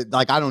saying that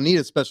like I don't need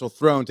a special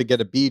throne to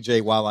get a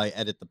BJ while I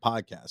edit the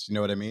podcast. You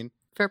know what I mean?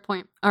 Fair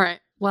point. All right.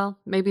 Well,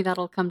 maybe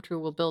that'll come true.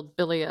 We'll build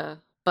Billy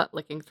a butt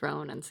licking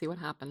throne and see what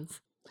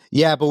happens.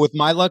 Yeah, but with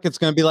my luck, it's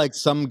gonna be like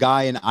some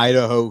guy in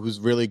Idaho who's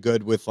really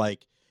good with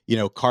like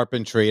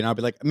carpentry, and I'll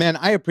be like, man,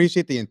 I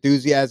appreciate the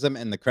enthusiasm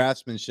and the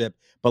craftsmanship,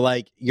 but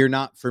like you're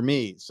not for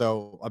me,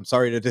 so I'm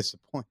sorry to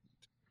disappoint.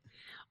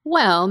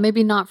 Well,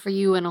 maybe not for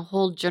you in a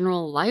whole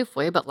general life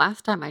way, but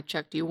last time I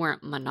checked, you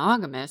weren't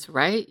monogamous,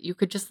 right? You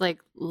could just like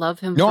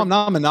love him No, for. I'm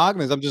not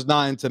monogamous. I'm just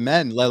not into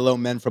men, let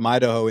alone men from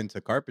Idaho into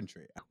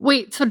carpentry.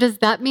 Wait, so does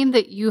that mean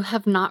that you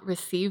have not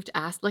received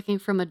ass licking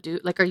from a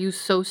dude? Like, are you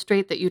so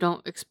straight that you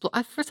don't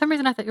explore? For some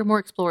reason, I thought you're more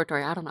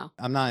exploratory. I don't know.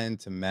 I'm not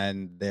into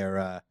men.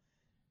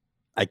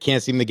 I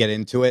can't seem to get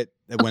into it.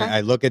 When Okay.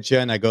 I look at you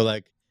and I go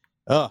like,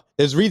 oh,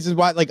 there's reasons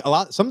why. Like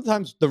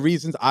sometimes the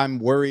reasons I'm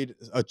worried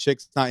a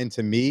chick's not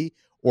into me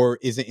or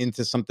isn't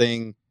into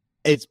something,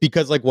 it's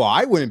because like, well,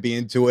 I wouldn't be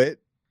into it.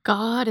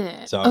 Got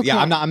it. So Okay. yeah,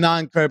 I'm not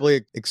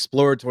incredibly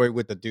exploratory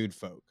with the dude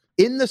folk.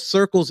 In the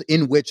circles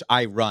in which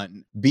I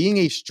run, being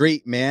a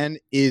straight man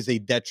is a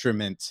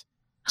detriment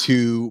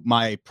to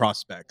my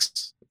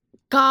prospects.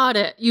 Got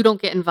it. You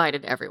don't get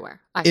invited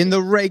everywhere. In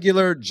the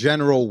regular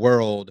general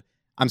world,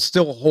 I'm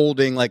still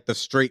holding like the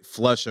straight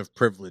flush of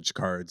privilege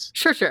cards.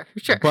 Sure.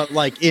 But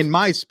like in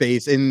my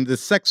space, in the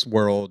sex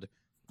world,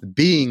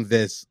 being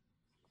this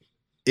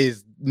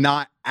is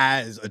not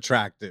as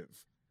attractive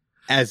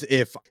as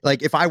if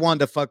I wanted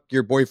to fuck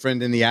your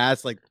boyfriend in the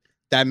ass, like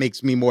that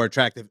makes me more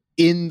attractive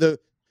in the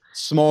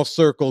small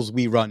circles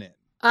we run in.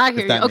 I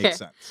hear If that you. Okay. makes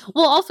sense.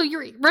 Well, also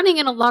you're running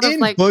in a lot of In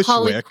like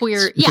Bushwick,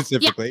 polyqueer.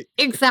 specifically.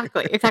 Yeah,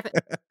 exactly.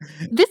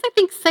 This I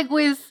think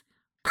segues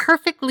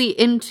perfectly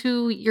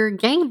into your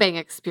gangbang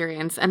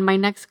experience and my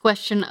next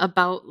question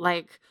about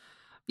like,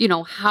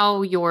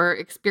 how your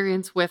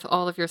experience with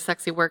all of your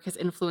sexy work has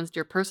influenced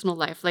your personal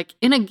life. Like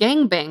in a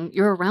gangbang,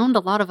 you're around a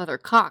lot of other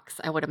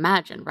cocks, I would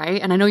imagine, right?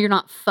 And I know you're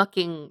not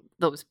fucking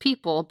those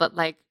people, but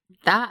like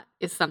that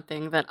is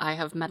something that I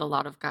have met a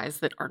lot of guys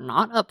that are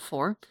not up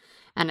for.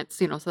 And it's,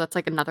 so that's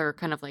like another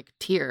kind of like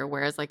tier.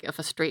 Whereas like if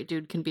a straight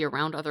dude can be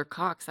around other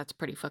cocks, that's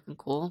pretty fucking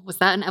cool. Was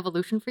that an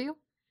evolution for you?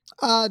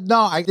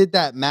 No, I did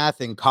that math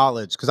in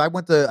college because I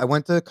went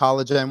to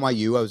college at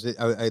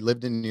NYU. I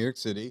lived in New York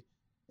City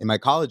in my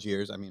college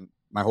years. I mean,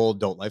 my whole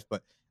adult life,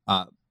 but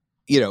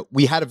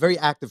we had a very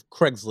active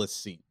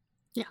Craigslist scene.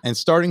 Yeah. And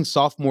starting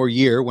sophomore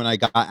year, when I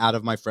got out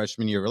of my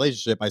freshman year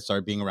relationship, I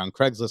started being around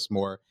Craigslist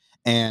more,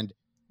 and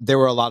there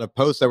were a lot of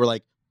posts that were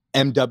like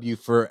MW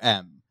for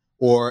M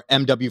or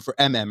MW for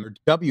MM or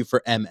W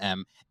for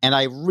MM. And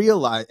I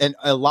realized, and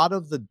a lot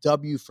of the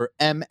W for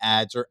M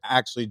ads are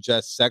actually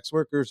just sex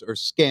workers or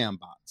scam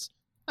bots.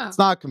 Oh. It's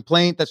not a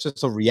complaint. That's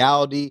just a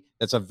reality.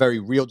 That's a very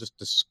real, just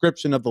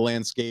description of the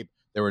landscape.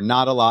 There were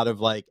not a lot of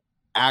like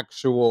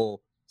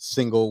actual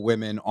single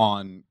women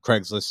on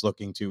Craigslist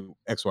looking to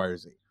X, Y, or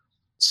Z.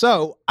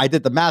 So I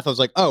did the math. I was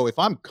like, oh, if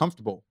I'm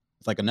comfortable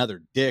with like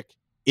another dick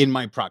in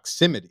my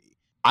proximity,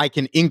 I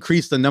can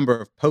increase the number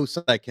of posts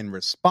that I can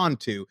respond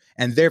to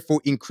and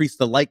therefore increase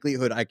the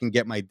likelihood I can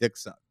get my dick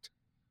sucked.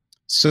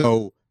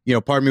 So,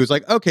 part of me was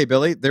like, okay,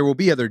 Billy, there will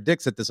be other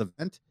dicks at this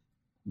event.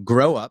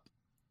 Grow up.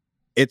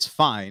 It's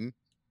fine.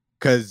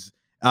 Because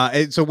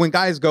so when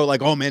guys go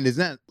like, oh man,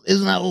 isn't that a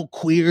little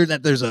queer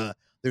that there's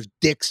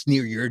dicks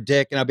near your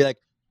dick? And I'll be like,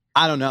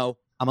 I don't know.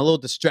 I'm a little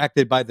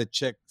distracted by the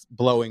chicks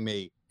blowing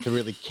me to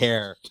really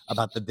care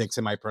about the dicks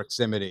in my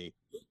proximity.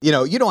 You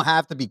know, you don't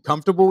have to be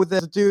comfortable with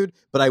this, dude,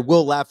 but I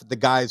will laugh at the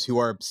guys who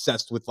are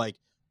obsessed with like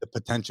the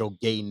potential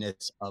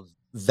gayness of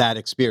that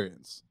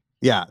experience.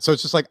 Yeah. So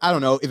it's just like, I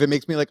don't know if it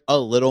makes me like a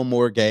little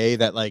more gay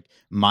that like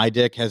my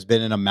dick has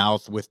been in a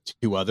mouth with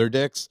two other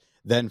dicks,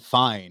 then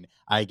fine.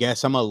 I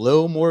guess I'm a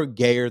little more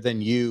gayer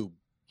than you,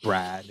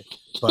 Brad.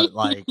 But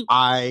like,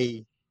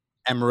 I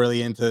am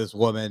really into this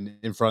woman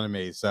in front of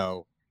me.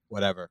 So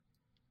whatever.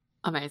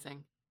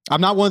 Amazing.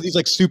 I'm not one of these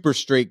like super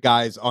straight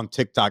guys on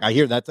TikTok. I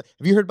hear that.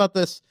 Have you heard about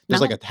this? There's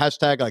No, like a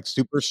hashtag like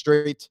super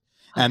straight,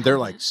 I and they're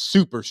like haven't.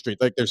 super straight.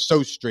 Like they're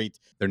so straight.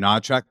 They're not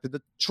attracted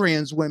to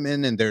trans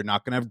women, and they're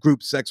not gonna have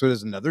group sex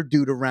with another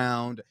dude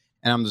around.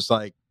 And I'm just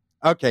like,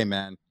 okay,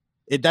 man,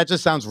 that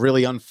just sounds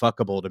really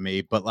unfuckable to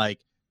me. But like,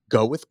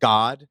 go with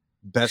God.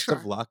 Best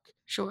of Sure. luck.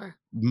 Sure.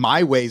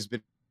 My way's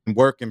been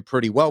working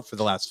pretty well for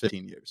the last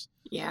 15 years.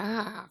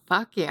 Yeah.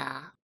 Fuck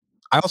yeah.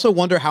 I also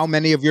wonder how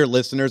many of your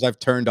listeners I've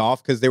turned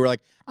off because they were like,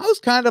 I was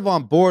kind of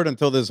on board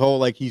until this whole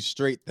like he's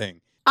straight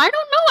thing. I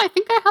don't know. I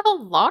think I have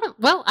a lot of,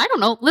 well, I don't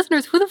know.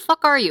 Listeners, who the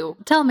fuck are you?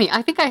 Tell me.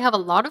 I think I have a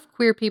lot of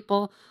queer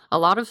people, a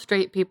lot of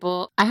straight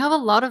people. I have a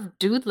lot of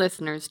dude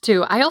listeners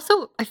too. I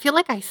feel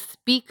like I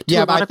speak to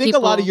Yeah, a but lot I of think a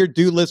people. lot of your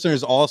dude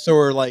listeners also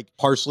are like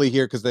partially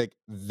here because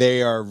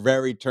they are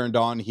very turned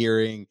on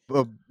hearing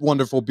a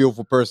wonderful,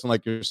 beautiful person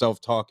like yourself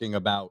talking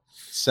about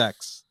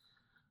sex.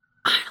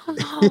 I don't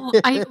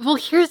know. Well,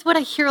 here's what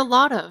I hear a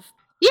lot of.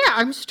 Yeah,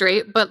 I'm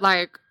straight, but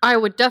like I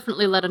would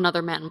definitely let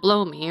another man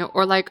blow me,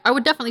 or like I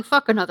would definitely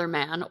fuck another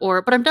man,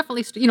 or but I'm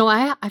definitely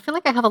I feel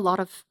like I have a lot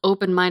of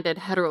open-minded,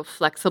 hetero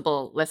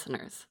flexible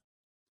listeners.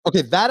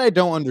 Okay, that I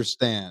don't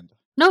understand.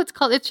 No,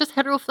 it's just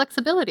hetero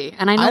flexibility,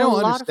 and I I know a don't lot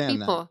of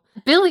understand that. people.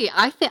 Billy,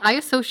 I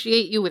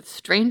associate you with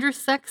stranger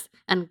sex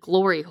and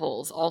glory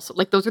holes also.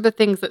 Like those are the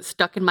things that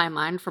stuck in my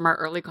mind from our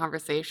early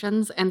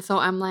conversations, and so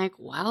I'm like,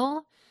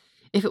 well,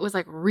 if it was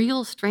like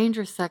real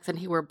stranger sex and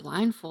he were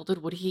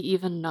blindfolded, would he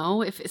even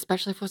know? If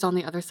especially if it was on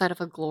the other side of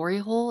a glory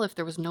hole, if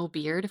there was no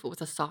beard, if it was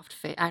a soft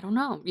face, I don't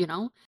know, you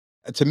know?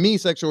 To me,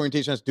 sexual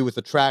orientation has to do with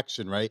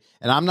attraction, right?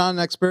 And I'm not an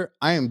expert.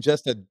 I am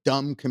just a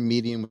dumb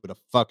comedian with a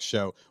fuck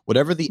show.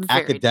 Whatever the Very dumb.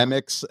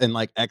 academics and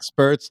like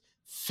experts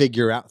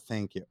figure out.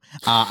 Thank you.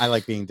 I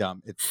like being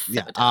dumb. It's So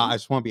yeah. I dumb.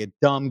 just want to be a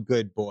dumb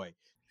good boy.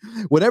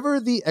 Whatever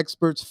the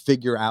experts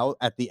figure out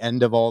at the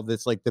end of all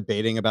this, like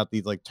debating about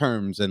these like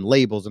terms and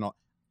labels and all,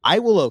 I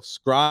will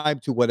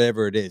ascribe to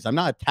whatever it is. I'm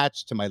not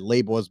attached to my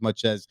label as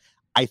much as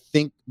I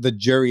think the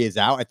jury is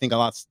out. I think a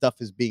lot of stuff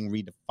is being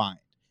redefined.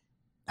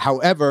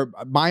 However,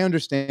 my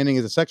understanding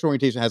is that sexual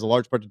orientation has a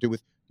large part to do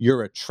with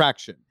your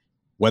attraction,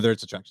 whether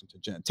it's attraction to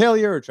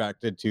genitalia or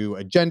attracted to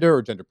a gender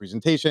or gender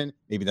presentation.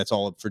 Maybe that's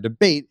all up for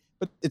debate,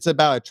 but it's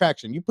about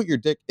attraction. You put your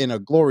dick in a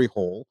glory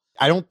hole.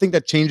 I don't think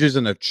that changes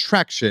an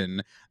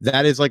attraction.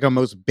 That is like a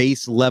most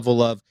base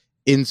level of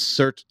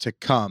insert to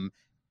come.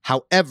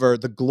 However,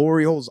 the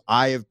glory holes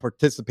I have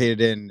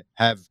participated in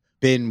have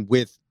been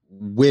with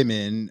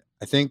women.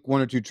 I think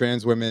one or two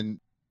trans women.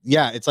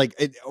 Yeah, it's like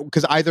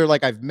because either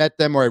like I've met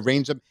them or I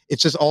arranged them.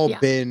 It's just all Yeah.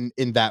 been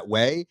in that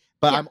way.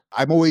 But Yeah.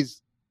 I'm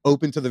always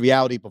open to the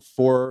reality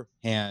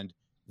beforehand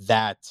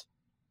that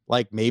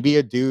like maybe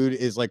a dude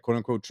is like quote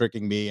unquote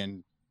tricking me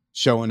and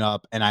showing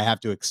up, and I have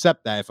to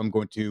accept that if I'm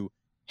going to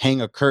hang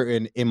a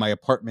curtain in my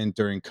apartment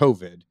during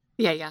COVID.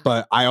 Yeah, yeah.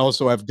 But I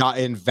also have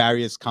gotten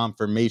various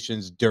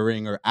confirmations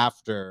during or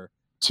after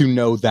to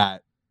know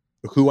that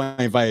who I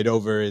invited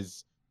over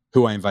is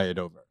who I invited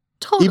over.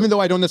 Totally. Even though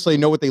I don't necessarily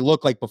know what they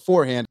look like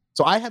beforehand.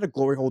 So I had a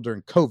glory hole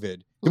during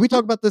COVID. Did we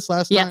talk about this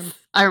last Yes, time?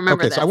 I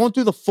remember Okay, this. so I won't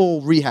do the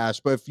full rehash,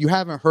 but if you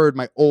haven't heard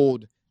my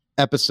old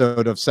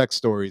episode of Sex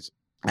Stories,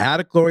 I had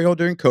a glory hole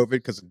during COVID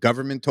because the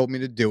government told me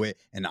to do it,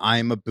 and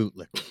I'm a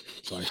bootlicker.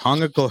 So I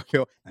hung a glory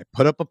hole, I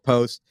put up a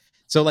post.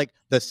 So like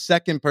the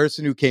second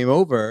person who came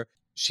over,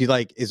 she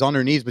like is on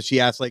her knees, but she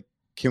asked like,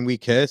 "Can we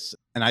kiss?"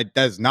 And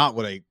that's not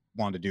what I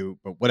wanted to do,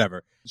 but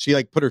whatever. She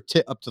like put her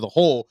tit up to the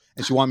hole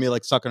and she wanted me to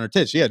like suck on her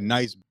tits. She had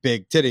nice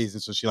big titties,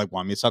 and so she like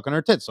wanted me to suck on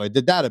her tits. So I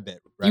did that a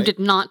bit, right? You did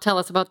not tell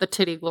us about the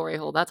titty glory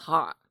hole. That's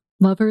hot.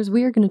 Lovers,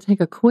 we are going to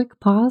take a quick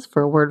pause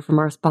for a word from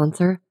our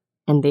sponsor,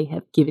 and they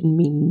have given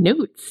me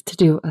notes to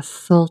do a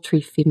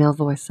sultry female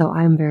voice, so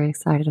I am very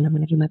excited and I'm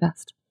going to do my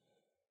best.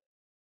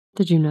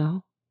 Did you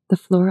know? The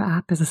Flora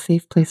app is a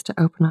safe place to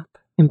open up,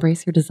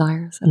 embrace your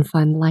desires, and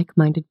find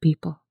like-minded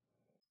people.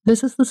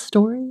 This is the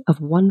story of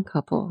one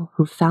couple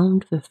who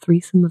found the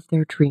threesome of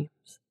their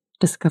dreams,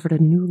 discovered a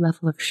new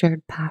level of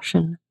shared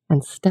passion,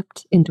 and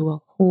stepped into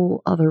a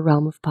whole other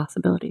realm of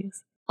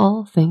possibilities,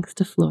 all thanks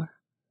to Flora.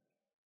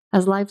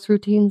 As life's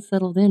routines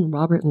settled in,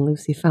 Robert and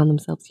Lucy found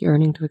themselves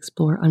yearning to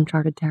explore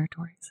uncharted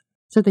territories.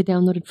 So they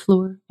downloaded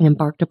Fleur and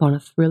embarked upon a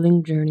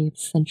thrilling journey of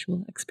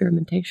sensual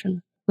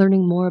experimentation,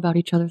 learning more about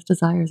each other's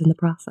desires in the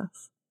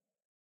process.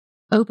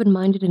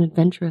 Open-minded and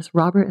adventurous,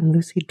 Robert and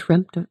Lucy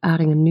dreamt of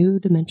adding a new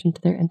dimension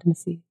to their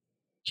intimacy,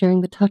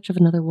 sharing the touch of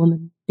another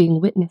woman, being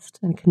witnessed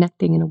and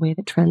connecting in a way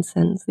that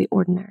transcends the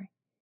ordinary.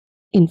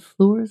 In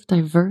Fleur's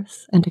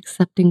diverse and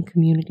accepting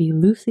community,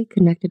 Lucy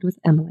connected with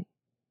Emily,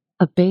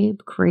 a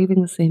babe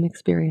craving the same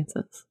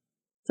experiences.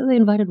 So they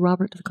invited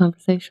Robert to the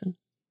conversation.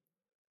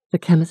 The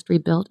chemistry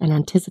built and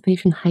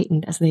anticipation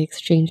heightened as they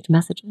exchanged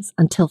messages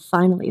until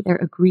finally their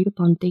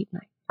agreed-upon date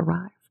night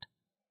arrived.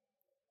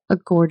 A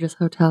gorgeous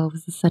hotel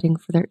was the setting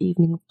for their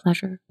evening of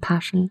pleasure,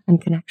 passion,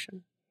 and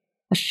connection,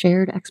 a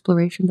shared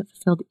exploration that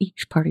fulfilled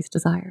each party's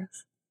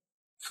desires.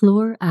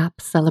 Floor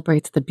app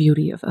celebrates the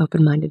beauty of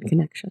open-minded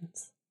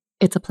connections.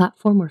 It's a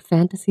platform where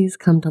fantasies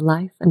come to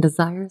life and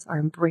desires are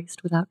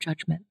embraced without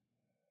judgment.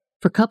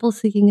 For couples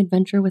seeking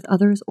adventure with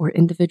others or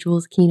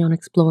individuals keen on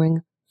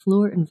exploring,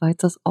 Floor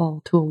invites us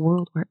all to a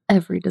world where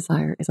every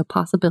desire is a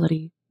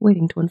possibility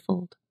waiting to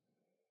unfold.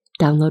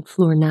 Download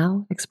Floor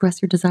now,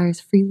 express your desires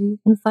freely,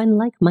 and find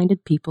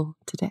like-minded people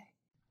today.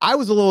 I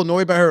was a little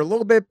annoyed by her a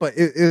little bit, but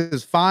it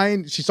was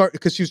fine. She started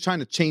because she was trying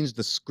to change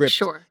the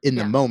script in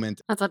the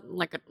moment. That's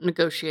like a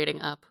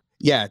negotiating up.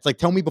 Yeah, it's like,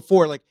 tell me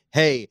before, like,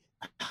 hey,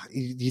 do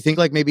you think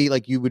like maybe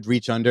like you would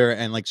reach under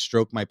and like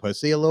stroke my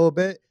pussy a little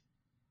bit?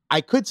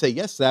 I could say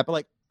yes to that, but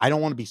like, I don't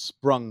want to be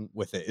sprung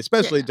with it,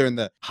 especially during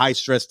the high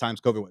stress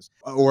times COVID was.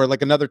 Or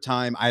like another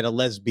time, I had a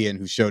lesbian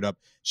who showed up.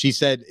 She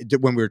said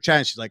when we were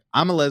chatting, she's like,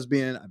 I'm a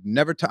lesbian.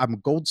 I'm a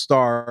gold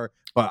star,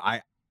 but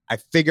I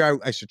figure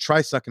I should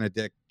try sucking a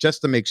dick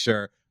just to make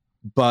sure.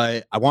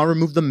 But I want to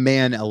remove the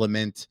man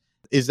element.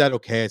 Is that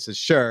okay? I said,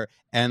 sure.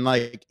 And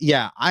like,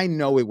 yeah, I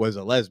know it was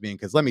a lesbian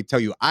because let me tell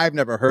you, I've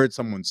never heard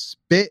someone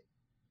spit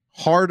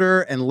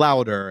harder and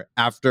louder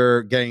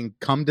after getting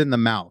cummed in the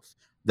mouth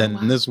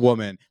than this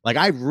woman. Like,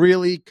 I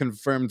really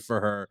confirmed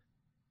for her,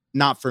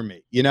 not for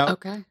me, you know?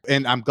 Okay.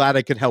 And I'm glad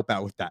I could help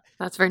out with that.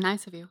 That's very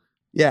nice of you.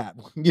 Yeah.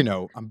 You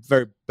know, I'm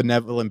very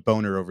benevolent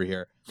boner over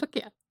here. Fuck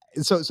yeah.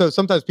 So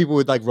sometimes people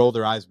would like roll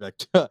their eyes back.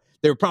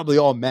 They were probably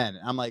all men.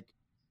 I'm like,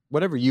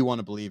 whatever you want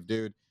to believe,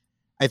 dude.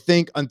 I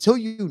think until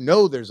you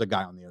know there's a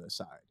guy on the other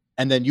side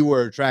and then you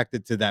were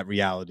attracted to that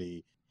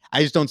reality,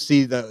 I just don't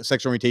see the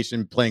sexual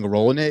orientation playing a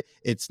role in it.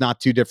 It's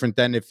not too different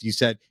than if you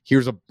said,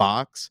 here's a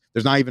box.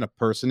 There's not even a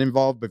person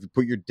involved, but if you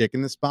put your dick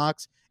in this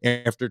box,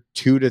 after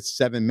 2 to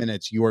 7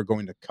 minutes, you are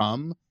going to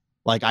come.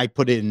 Like, I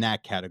put it in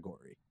that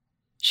category.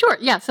 Sure.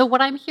 Yeah. So what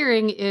I'm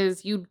hearing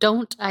is you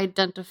don't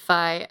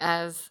identify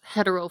as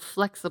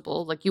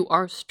hetero-flexible, like you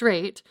are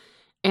straight,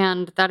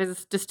 and that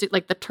is just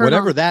like the turn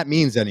Whatever on. that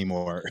means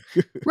anymore.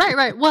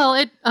 Right.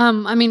 Well,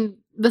 I mean,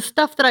 the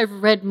stuff that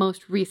I've read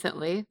most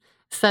recently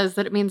says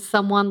that it means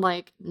someone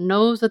like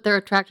knows that they're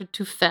attracted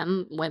to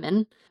femme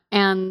women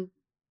and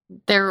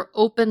they're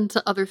open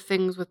to other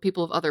things with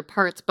people of other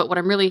parts. But what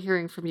I'm really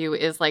hearing from you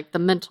is like the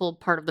mental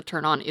part of the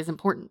turn on is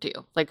important to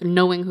you. Like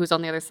knowing who's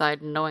on the other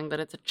side, knowing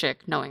that it's a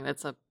chick, knowing that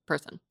it's a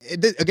person.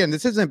 Again,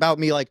 this isn't about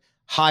me like,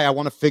 hi, I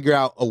want to figure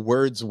out a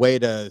word's way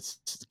to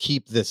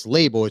keep this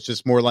label. It's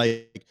just more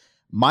like,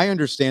 my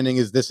understanding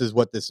is this is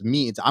what this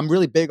means. I'm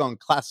really big on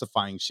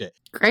classifying shit.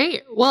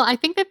 Great. Well, I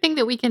think the thing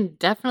that we can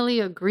definitely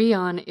agree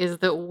on is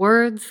that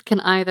words can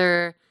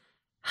either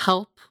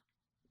help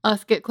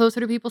us get closer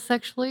to people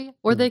sexually,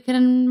 or they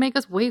can make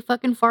us way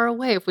fucking far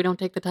away if we don't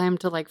take the time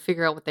to like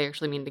figure out what they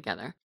actually mean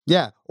together.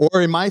 Yeah.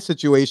 Or in my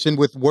situation,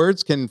 with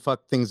words can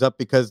fuck things up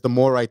because the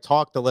more I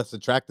talk, the less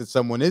attracted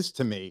someone is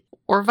to me.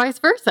 Or vice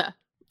versa.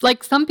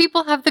 Like some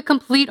people have the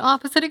complete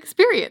opposite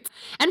experience.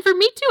 And for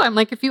me too, I'm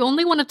like, if you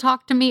only want to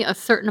talk to me a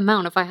certain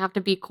amount, if I have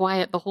to be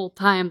quiet the whole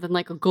time, then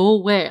like go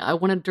away. I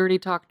want to dirty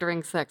talk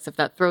during sex. If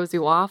that throws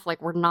you off,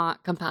 like we're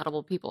not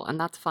compatible people, and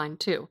that's fine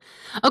too.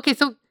 Okay,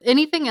 so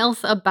anything else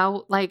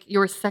about like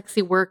your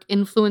sexy work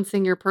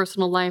influencing your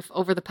personal life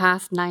over the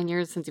past 9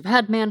 years since you've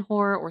had Man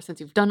Whore or since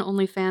you've done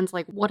OnlyFans?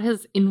 Like what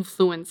has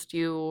influenced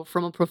you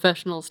from a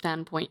professional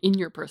standpoint in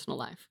your personal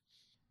life?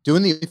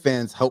 Doing the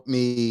OnlyFans helped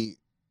me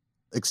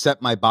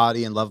accept my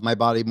body and love my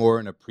body more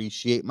and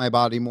appreciate my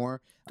body more.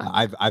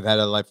 I've had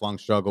a lifelong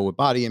struggle with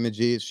body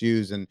image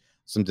issues and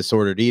some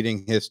disordered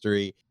eating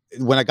history.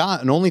 When I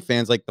got an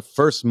OnlyFans, like the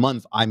first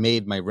month, I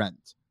made my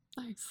rent.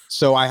 Nice.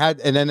 So I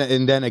had, and then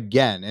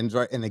again,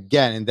 and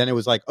again, and then it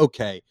was like,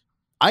 okay,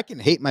 I can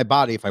hate my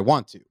body if I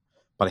want to,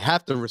 but I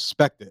have to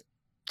respect it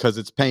because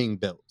it's paying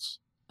bills.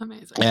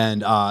 Amazing.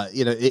 And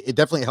you know, it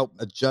definitely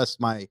helped adjust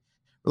my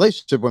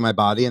relationship with my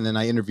body. And then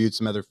I interviewed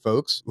some other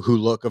folks who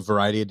look a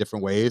variety of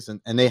different ways,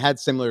 and they had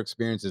similar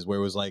experiences where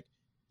it was like,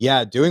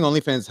 yeah, doing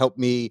OnlyFans helped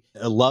me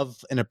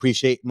love and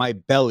appreciate my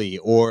belly.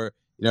 Or,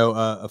 you know,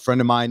 a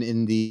friend of mine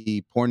in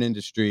the porn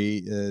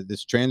industry,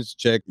 this trans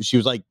chick, she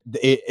was like,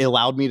 it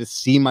allowed me to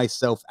see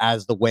myself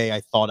as the way I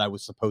thought I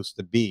was supposed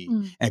to be.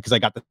 And because I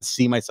got to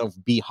see myself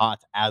be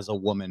hot as a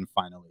woman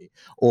finally.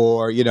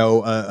 Or, you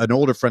know, an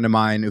older friend of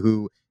mine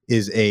who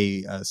is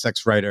a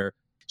sex writer,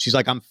 she's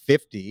like, I'm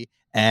 50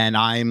 and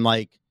I'm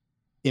like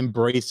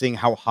embracing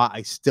how hot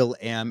I still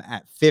am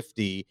at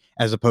 50,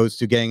 as opposed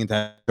to getting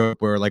into that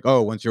where like,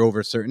 oh, once you're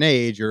over a certain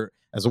age, you're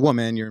as a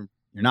woman, you're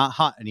not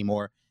hot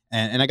anymore.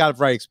 And I got a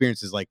variety of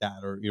experiences like that,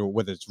 or, you know,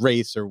 whether it's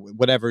race or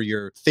whatever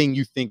your thing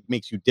you think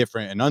makes you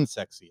different and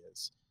unsexy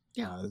is.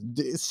 Yeah.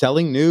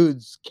 Selling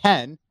nudes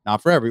can,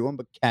 not for everyone,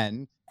 but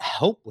can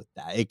help with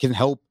that. It can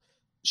help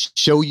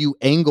show you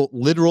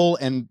literal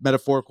and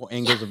metaphorical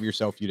angles of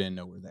yourself you didn't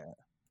know were there.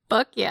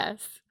 Fuck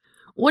yes.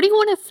 What do you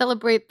want to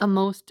celebrate the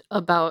most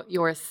about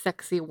your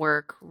sexy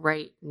work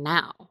right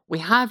now? We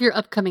have your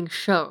upcoming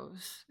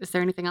shows. Is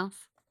there anything else?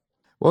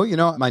 Well,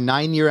 my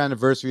 9-year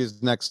anniversary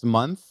is next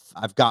month.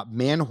 I've got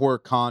Man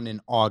Con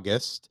in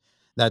August.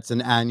 That's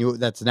an annual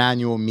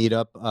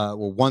meetup.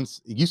 Well,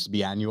 once it used to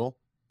be annual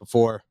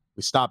before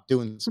we stopped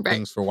doing some Right.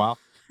 things for a while.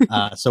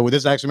 So this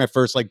is actually my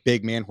first like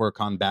big Man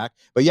Con back.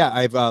 But yeah,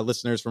 I have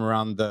listeners from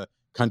around the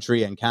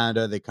country and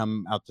Canada. They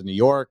come out to New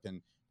York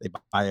and they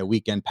buy a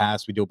weekend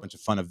pass. We do a bunch of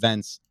fun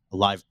events, a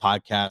live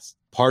podcast,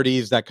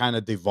 parties that kind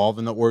of devolve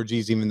into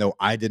orgies, even though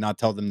I did not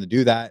tell them to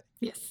do that.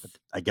 Yes.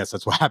 I guess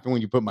that's what happened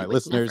when you put my You would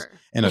listeners never.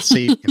 in a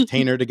safe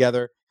container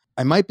together.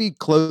 I might be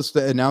close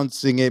to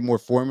announcing it more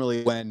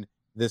formally when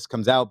this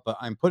comes out, but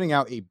I'm putting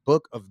out a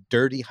book of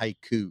dirty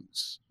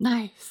haikus.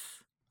 Nice.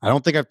 I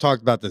don't think I've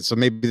talked about this, so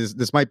maybe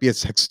this might be a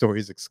Sex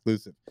Stories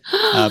exclusive.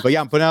 But yeah,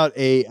 I'm putting out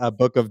a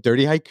book of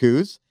dirty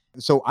haikus.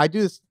 So I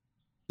do this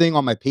thing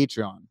on my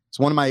Patreon. It's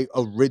one of my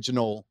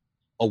original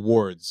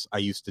awards I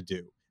used to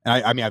do.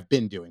 And I mean, I've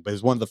been doing, but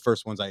it's one of the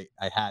first ones I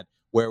had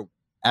where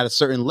at a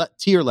certain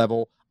tier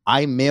level,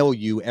 I mail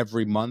you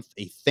every month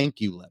a thank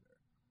you letter.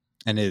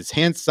 And it is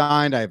hand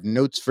signed. I have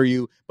notes for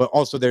you, but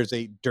also there's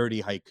a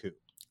dirty haiku.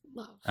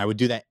 Love. I would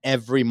do that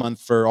every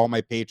month for all my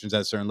patrons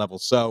at a certain level.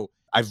 So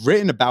I've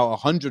written about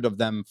 100 of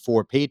them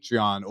for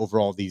Patreon over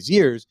all these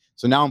years.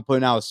 So now I'm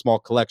putting out a small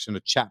collection,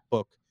 a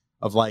chapbook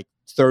of like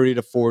 30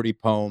 to 40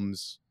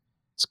 poems.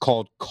 It's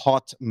called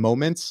Caught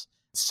Moments,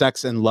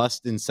 Sex and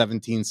Lust in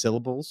 17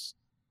 Syllables.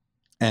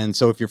 And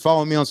so if you're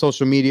following me on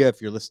social media,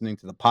 if you're listening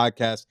to the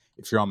podcast,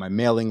 if you're on my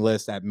mailing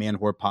list at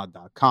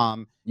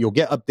manwhorepod.com, you'll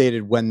get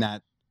updated when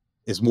that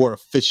is more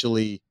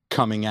officially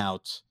coming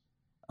out.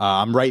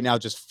 I'm right now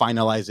just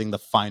finalizing the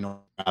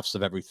final drafts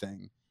of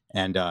everything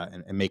and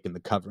making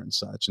the cover and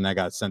such. And I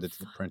got to send it to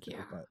the printer.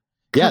 Yeah. But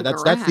yeah,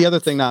 that's the other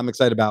thing Congrats. that I'm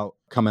excited about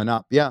coming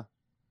up. Yeah,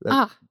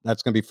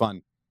 that's going to be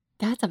fun.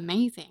 That's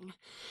amazing.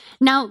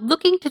 Now,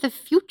 looking to the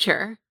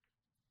future,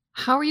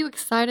 how are you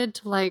excited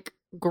to like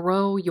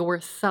grow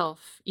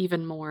yourself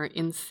even more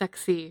in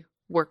sexy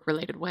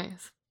work-related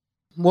ways?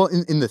 Well,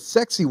 in the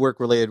sexy work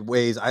related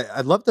ways,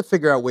 I'd love to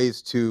figure out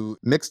ways to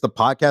mix the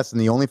podcast and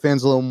the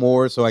OnlyFans a little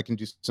more so I can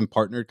do some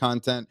partnered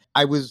content.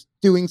 I was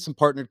doing some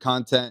partnered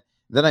content.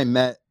 Then I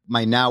met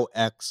my now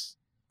ex.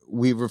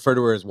 We refer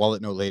to her as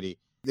Wallet No Lady.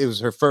 It was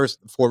her first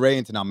foray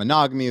into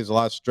non-monogamy. It was a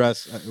lot of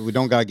stress. We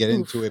don't got to get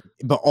into it.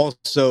 But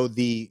also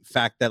the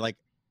fact that like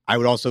I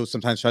would also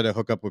sometimes try to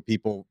hook up with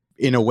people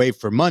in a way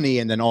for money.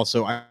 And then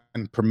also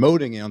I'm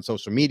promoting it on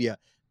social media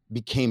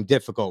became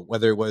difficult,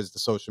 whether it was the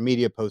social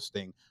media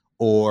posting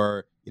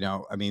or,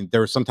 I mean,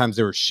 there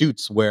were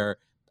shoots where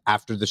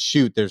after the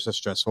shoot, there's a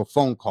stressful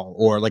phone call,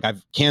 or like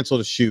I've canceled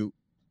a shoot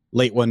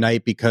late one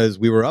night because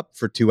we were up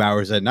for 2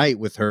 hours at night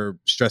with her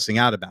stressing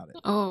out about it.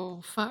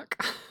 Oh,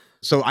 fuck.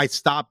 So I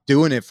stopped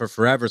doing it for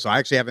forever. So I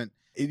actually haven't,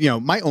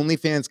 my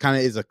OnlyFans kind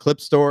of is a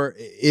clip store.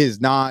 It is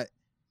not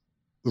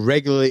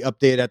regularly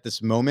updated at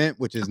this moment,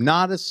 which is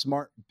not a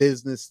smart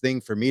business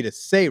thing for me to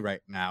say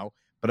right now,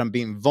 but I'm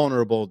being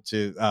vulnerable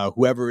to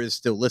whoever is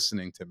still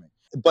listening to me.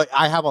 But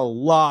I have a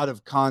lot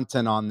of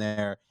content on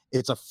there.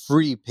 It's a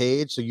free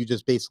page, so you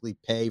just basically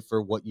pay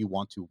for what you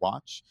want to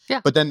watch. Yeah.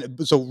 But then,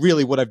 so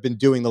really what I've been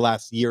doing the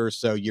last year or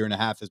so, year and a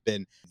half, has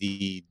been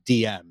the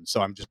DM.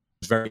 So I'm just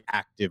very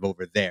active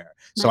over there.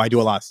 So I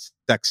do a lot of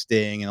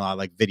sexting and a lot of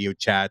like video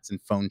chats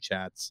and phone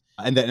chats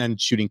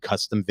and shooting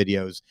custom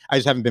videos. I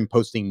just haven't been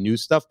posting new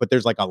stuff, but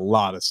there's like a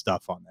lot of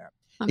stuff on there,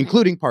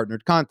 including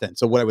partnered content.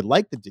 So what I would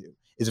like to do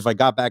is if I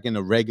got back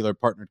into regular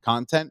partnered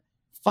content,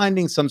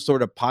 finding some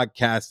sort of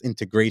podcast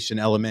integration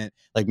element,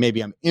 like maybe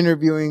I'm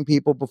interviewing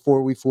people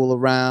before we fool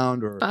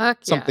around or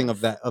something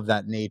of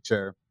that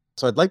nature.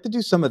 So I'd like to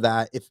do some of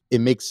that if it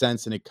makes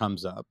sense and it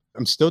comes up.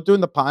 I'm still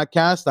doing the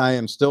podcast. I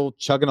am still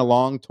chugging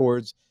along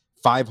towards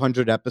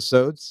 500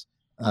 episodes,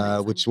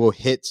 which will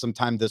hit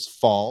sometime this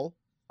fall.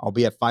 I'll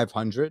be at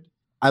 500.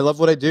 I love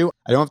what I do.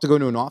 I don't have to go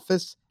to an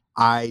office.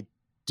 I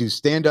do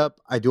stand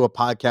up. I do a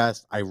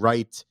podcast. I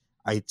write.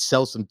 I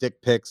sell some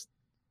dick pics.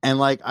 And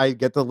like I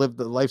get to live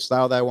the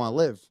lifestyle that I want to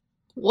live.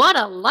 What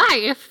a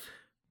life.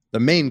 The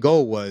main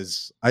goal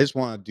was I just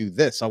want to do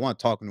this. I want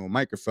to talk into a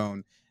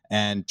microphone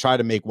and try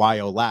to make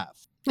YO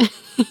laugh.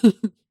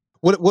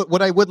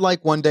 What I would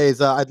like one day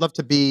is I'd love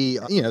to be,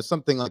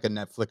 something like a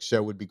Netflix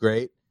show would be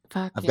great.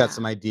 I've got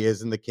some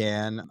ideas in the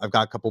can. I've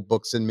got a couple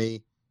books in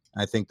me.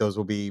 I think those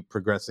will be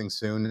progressing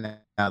soon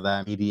now that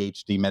I'm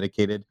ADHD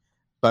medicated.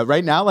 But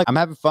right now, like I'm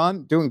having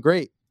fun, doing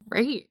great.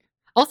 Great.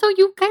 Also,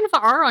 you kind of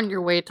are on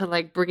your way to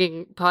like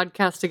bringing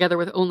podcasts together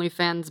with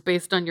OnlyFans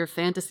based on your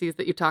fantasies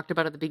that you talked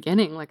about at the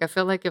beginning. Like, I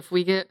feel like if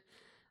we get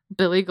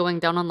Billy going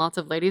down on lots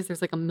of ladies,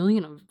 there's like a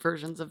million of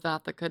versions of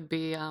that could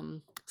be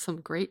some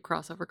great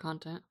crossover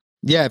content.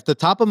 Yeah, if the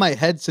top of my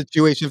head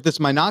situation, if this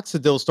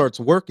minoxidil starts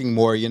working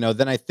more,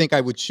 then I think I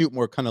would shoot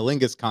more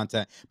cunnilingus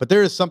content. But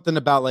there is something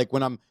about like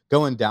when I'm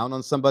going down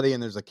on somebody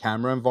and there's a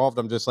camera involved,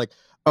 I'm just like,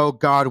 oh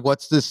God,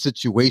 what's this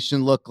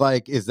situation look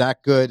like? Is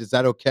that good? Is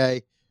that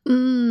okay?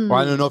 Or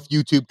I don't know if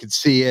YouTube could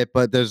see it,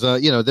 but there's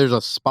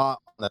a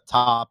spot on the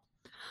top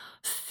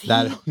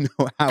that I See, don't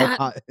know how that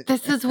hot.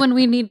 this is when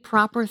we need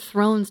proper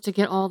thrones to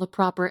get all the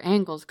proper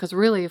angles. Because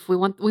really, if we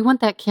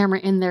want that camera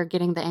in there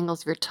getting the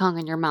angles of your tongue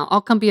and your mouth.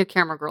 I'll come be a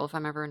camera girl if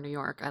I'm ever in New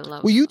York. I Well,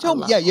 love you I tell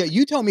me. love Yeah, all yeah. the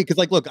You tell me because,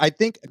 like, look, I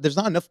think there's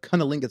not enough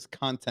cunnilingus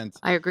content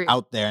I agree.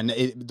 out there, and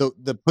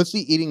the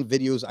pussy eating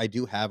videos I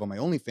do have on my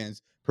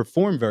OnlyFans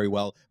perform very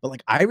well. But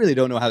like, I really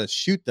don't know how to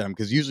shoot them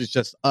because usually it's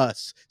just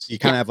us, so you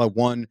kind Yeah. of have like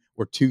one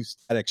or two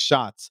static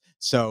shots.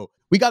 So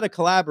we got to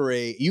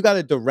collaborate. You got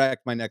to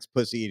direct my next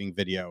pussy eating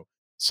video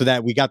so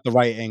that we got the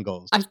right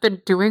angles. I've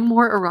been doing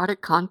more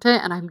erotic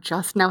content and I'm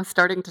just now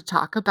starting to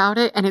talk about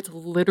it and it's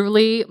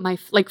literally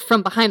like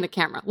from behind the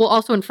camera. Well,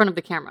 also in front of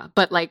the camera.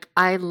 But like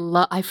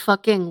I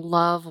fucking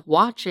love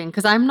watching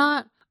cuz I'm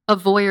not a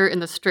voyeur in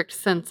the strict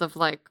sense of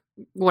like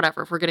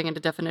whatever, if we're getting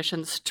into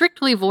definitions.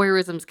 Strictly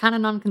voyeurism is kind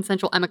of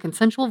non-consensual. I'm a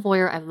consensual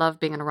voyeur. I love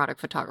being an erotic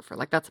photographer.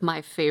 Like that's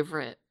my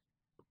favorite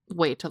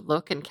way to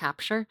look and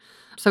capture.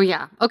 So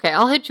yeah, okay,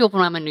 I'll hit you up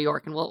when I'm in New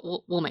York and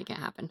we'll make it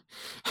happen.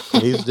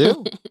 Please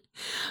do.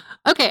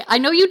 Okay, I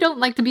know you don't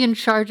like to be in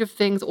charge of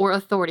things or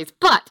authorities,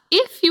 but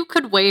if you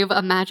could wave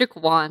a magic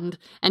wand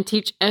and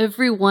teach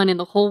everyone in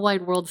the whole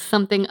wide world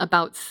something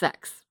about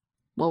sex,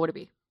 what would it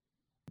be?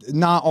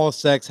 Not all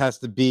sex has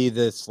to be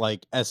this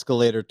like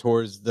escalator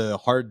towards the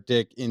hard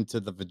dick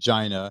into the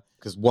vagina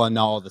because one,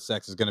 not all the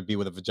sex is going to be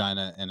with a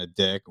vagina and a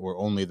dick or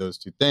only those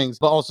two things,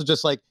 but also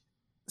just like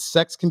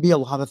sex can be a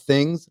lot of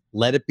things.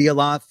 Let it be a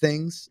lot of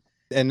things.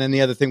 And then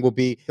the other thing will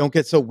be don't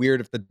get so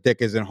weird if the dick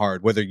isn't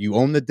hard, whether you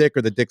own the dick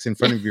or the dick's in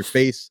front of your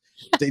face.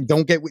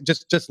 Don't get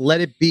just let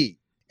it be.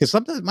 Because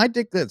sometimes my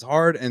dick that's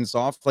hard and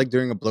soft, like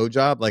during a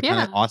blowjob, like kind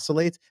of Yeah,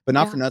 oscillates, but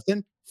not yeah. for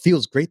nothing,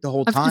 feels great the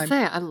whole I was gonna time.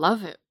 say, I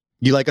love it.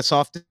 You like a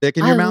soft dick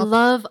in I your mouth?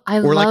 love, I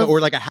Or like love,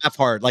 a half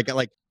hard, like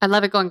I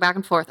love it going back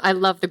and forth. I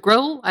love the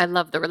grow. I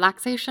love the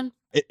relaxation.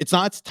 it's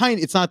not it's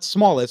tiny, it's not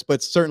smallest, but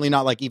it's certainly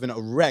not like even a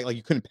reg. Like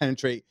you couldn't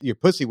penetrate your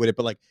pussy with it,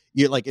 but like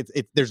you like it's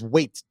there's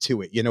weight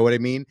to it. You know what I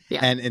mean?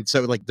 Yeah, And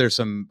so like there's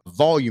some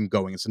volume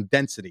going and some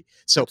density.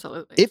 So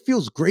absolutely. it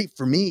feels great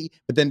for me.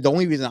 But then the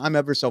only reason I'm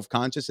ever self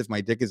conscious if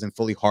my dick isn't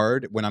fully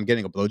hard when I'm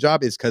getting a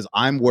blowjob is because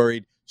I'm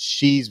worried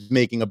she's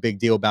making a big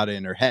deal about it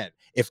in her head.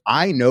 If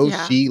I know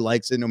Yeah, she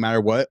likes it no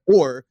matter what,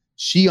 or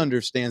she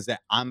understands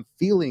that I'm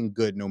feeling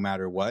good no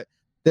matter what,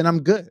 then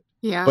I'm good.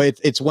 yeah, But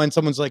it's when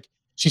someone's like,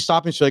 she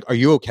stopped and she's like, "Are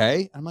you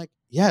okay?" I'm like,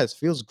 "Yes,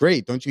 feels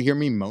great. Don't you hear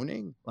me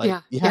moaning?" Like,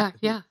 yeah, yeah. yeah,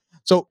 yeah.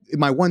 So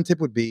my one tip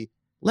would be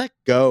let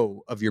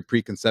go of your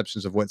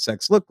preconceptions of what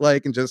sex look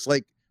like and just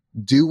like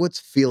do what's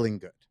feeling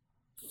good.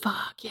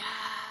 Fuck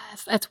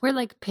yes. That's where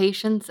like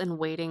patience and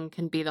waiting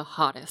can be the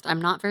hottest.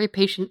 I'm not very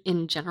patient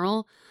in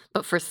general,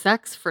 but for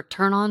sex, for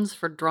turn ons,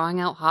 for drawing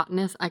out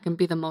hotness, I can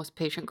be the most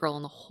patient girl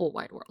in the whole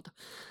wide world.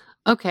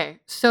 Okay,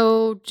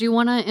 so do you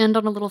want to end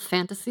on a little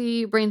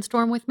fantasy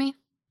brainstorm with me?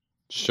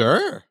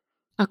 Sure.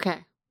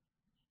 Okay,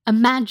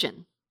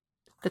 imagine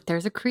that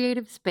there's a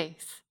creative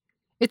space.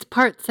 It's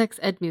part sex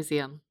ed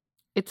museum,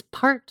 it's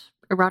part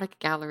erotic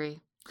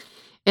gallery.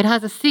 It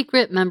has a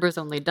secret members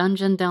only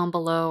dungeon down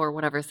below or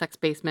whatever, sex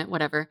basement,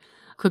 whatever.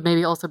 Could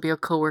maybe also be a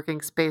co working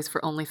space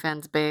for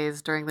OnlyFans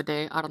bays during the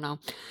day. I don't know.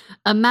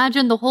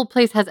 Imagine the whole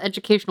place has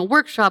educational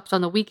workshops on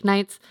the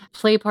weeknights,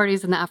 play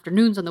parties in the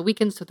afternoons on the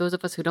weekends, so those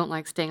of us who don't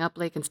like staying up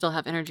late can still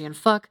have energy and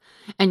fuck.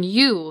 And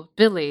you,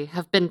 Billy,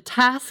 have been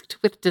tasked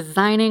with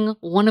designing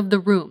one of the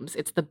rooms.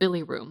 It's the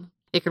Billy room.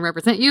 It can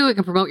represent you, it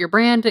can promote your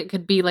brand, it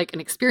could be like an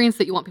experience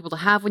that you want people to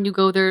have when you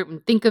go there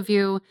and think of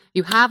you.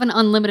 You have an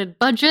unlimited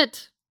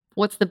budget.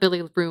 What's the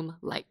Billy room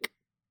like?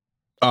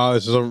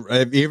 So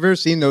have you ever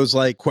seen those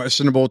like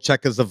questionable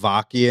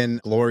Czechoslovakian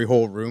glory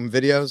hole room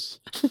videos?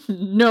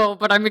 No,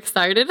 but I'm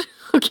excited.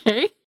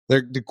 Okay.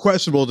 They're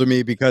questionable to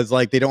me because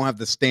like they don't have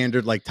the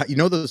standard like you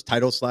know those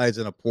title slides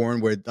in a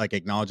porn where it like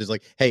acknowledges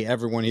like, hey,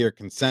 everyone here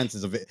consents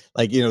is of it,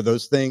 like you know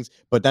those things,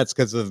 but that's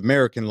because of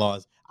American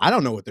laws. I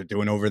don't know what they're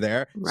doing over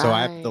there, so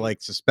I have to Right.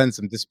 like suspend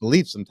some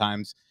disbelief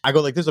sometimes. I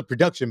go like, there's a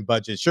production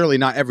budget. Surely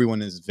not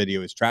everyone in this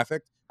video is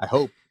trafficked. I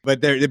hope, but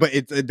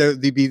there'll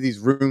be these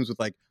rooms with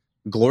like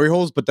glory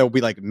holes, but there'll be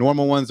like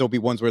normal ones. There'll be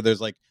ones where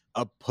there's like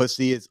a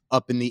pussy is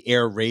up in the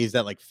air, raised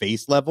at like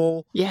face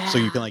level, so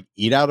you can Yeah. like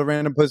eat out a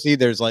random pussy.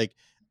 There's like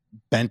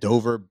bent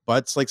over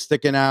butts like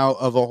sticking out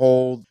of a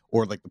hole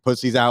or like the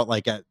pussy's out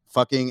like at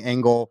fucking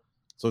angle.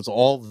 So it's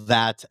all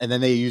that. And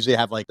then they usually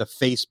have like the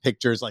face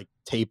pictures like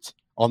taped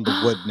on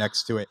the wood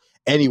next to it.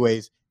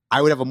 Anyways,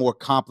 I would have a more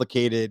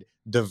complicated,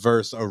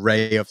 diverse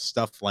array of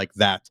stuff like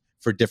that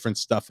for different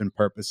stuff and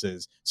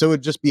purposes. So it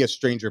would just be a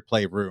stranger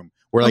play room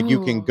where like you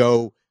can Oh,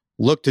 go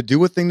look to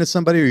do a thing to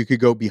somebody, or you could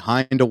go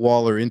behind a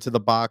wall or into the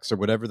box or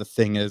whatever the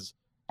thing is.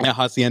 At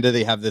Hacienda,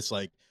 they have this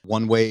like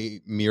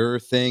one-way mirror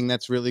thing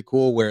that's really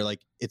cool where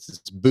like it's this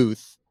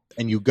booth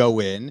and you go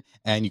in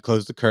and you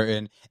close the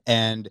curtain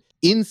and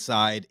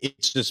inside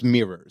it's just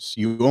mirrors.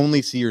 You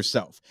only see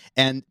yourself.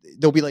 And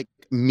there'll be like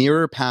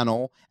mirror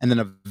panel and then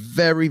a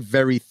very,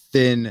 very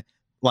thin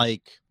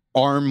like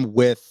arm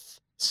width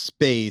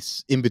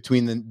space in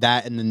between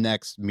that and the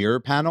next mirror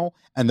panel.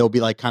 And there'll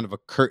be like kind of a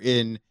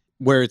curtain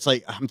where it's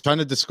like I'm trying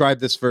to describe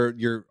this for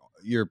your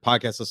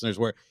podcast listeners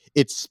where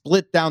it's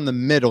split down the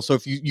middle. So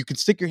if you can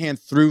stick your hand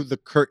through the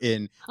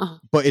curtain,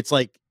 but it's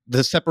like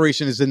the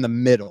separation is in the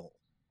middle,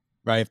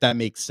 right? If that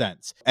makes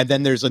sense. And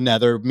then there's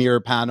another mirror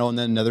panel and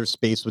then another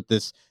space with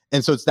this.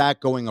 And so it's that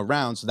going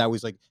around. So that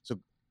was like, so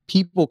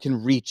people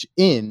can reach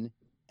in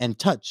and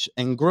touch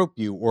and grope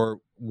you or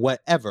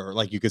whatever.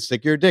 Like you could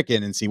stick your dick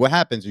in and see what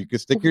happens, or you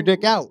could stick your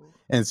dick out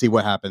and see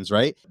what happens,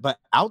 right? But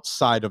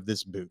outside of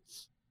this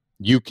booth,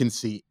 you can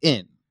see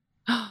in.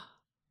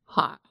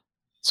 Hot.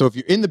 So if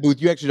you're in the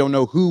booth, you actually don't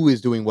know who is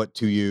doing what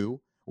to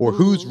you or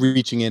who's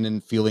reaching in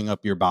and feeling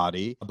up your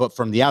body. But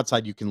from the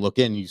outside, you can look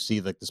in, you see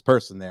like this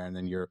person there, and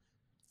then you're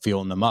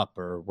feeling them up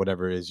or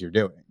whatever it is you're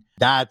doing.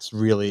 That's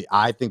really,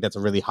 I think that's a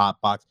really hot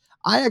box.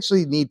 I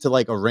actually need to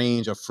like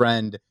arrange a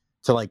friend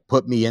to like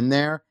put me in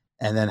there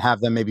and then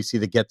have them maybe see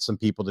to get some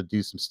people to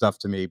do some stuff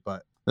to me.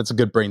 But that's a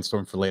good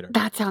brainstorm for later.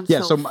 That sounds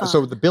so fun.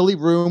 So the Billy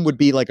room would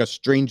be like a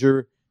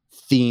stranger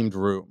themed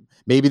room.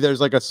 Maybe there's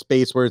like a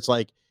space where it's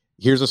like,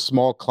 here's a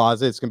small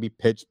closet. It's gonna be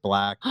pitch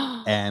black,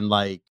 and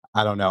like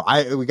I don't know.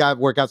 We got to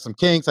work out some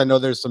kinks. I know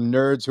there's some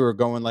nerds who are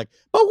going like,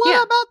 but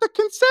what about the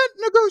consent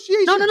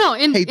negotiation? No.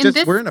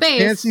 We're in a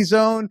fancy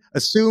zone.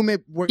 Assume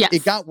it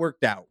got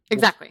worked out.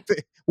 Exactly.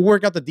 We'll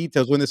work out the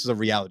details when this is a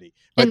reality.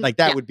 But like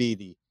that would be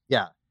the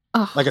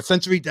like a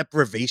sensory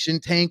deprivation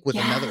tank with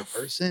another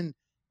person.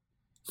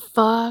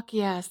 Fuck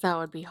yes, that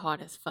would be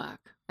hot as fuck.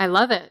 I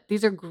love it.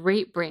 These are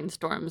great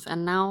brainstorms,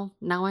 and now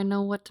I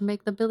know what to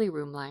make the Billy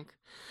room like.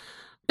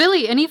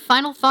 Billy, any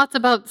final thoughts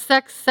about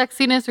sex,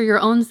 sexiness, or your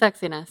own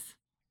sexiness?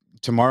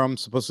 Tomorrow I'm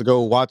supposed to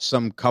go watch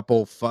some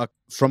couple fuck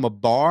from a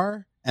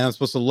bar, and I'm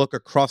supposed to look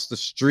across the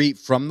street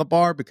from the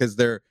bar because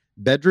their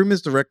bedroom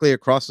is directly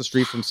across the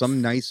street from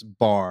some nice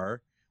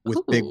bar with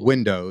big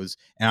windows,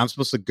 and I'm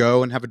supposed to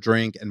go and have a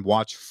drink and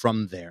watch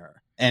from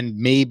there. And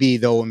maybe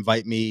they'll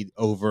invite me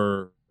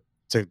over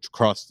to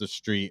cross the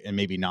street, and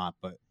maybe not,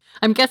 but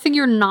I'm guessing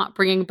you're not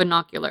bringing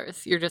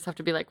binoculars. You just have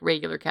to be like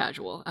regular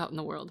casual out in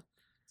the world.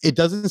 It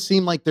doesn't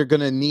seem like they're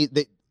gonna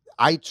need.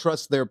 I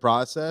trust their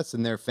process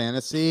and their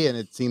fantasy, and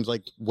it seems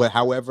like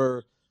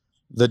however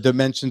the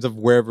dimensions of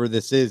wherever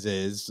this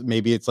is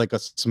maybe it's like a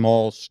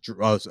small,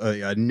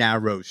 a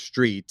narrow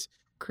street.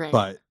 Great.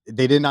 But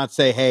they did not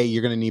say, "Hey,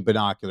 you're gonna need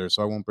binoculars,"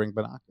 so I won't bring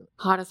binoculars.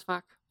 Hot as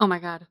fuck. Oh my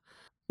god,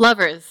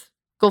 lovers,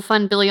 go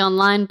find Billy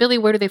online. Billy,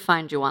 where do they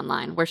find you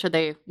online? Where should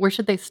they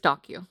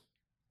stalk you?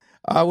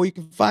 Well, you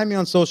can find me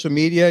on social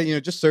media.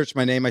 Just search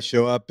my name. I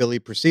show up, Billy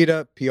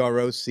Procida,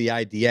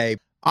 Procida.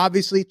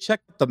 Obviously, check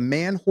the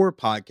Man Whore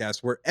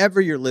podcast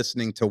wherever you're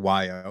listening to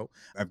YO.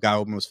 I've got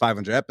almost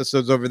 500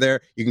 episodes over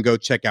there. You can go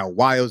check out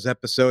YO's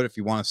episode if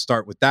you want to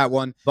start with that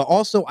one. But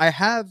also, I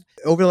have,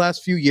 over the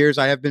last few years,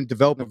 I have been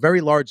developing a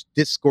very large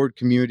Discord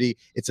community.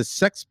 It's a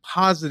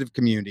sex-positive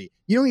community.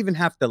 You don't even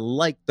have to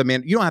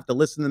you don't have to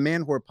listen to the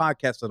Man Whore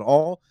podcast at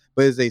all,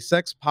 but it's a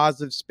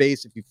sex-positive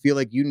space if you feel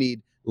like you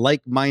need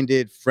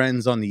like-minded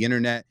friends on the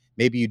internet.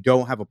 Maybe you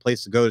don't have a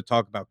place to go to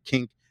talk about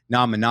kink,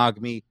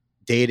 non-monogamy,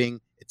 dating,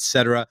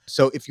 etc.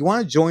 So if you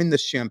want to join the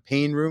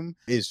champagne room,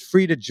 it's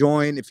free to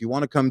join. If you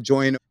want to come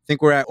join, I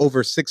think we're at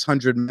over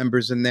 600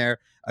 members in there.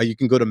 You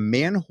can go to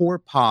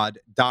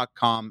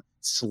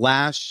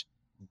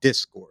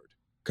manwhorepod.com/Discord.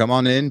 Come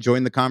on in,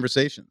 join the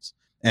conversations.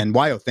 And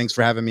YO, thanks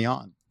for having me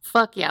on.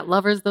 Fuck yeah,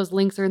 lovers, those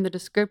links are in the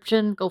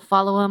description. Go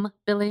follow them.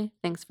 Billy,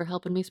 thanks for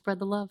helping me spread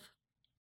the love.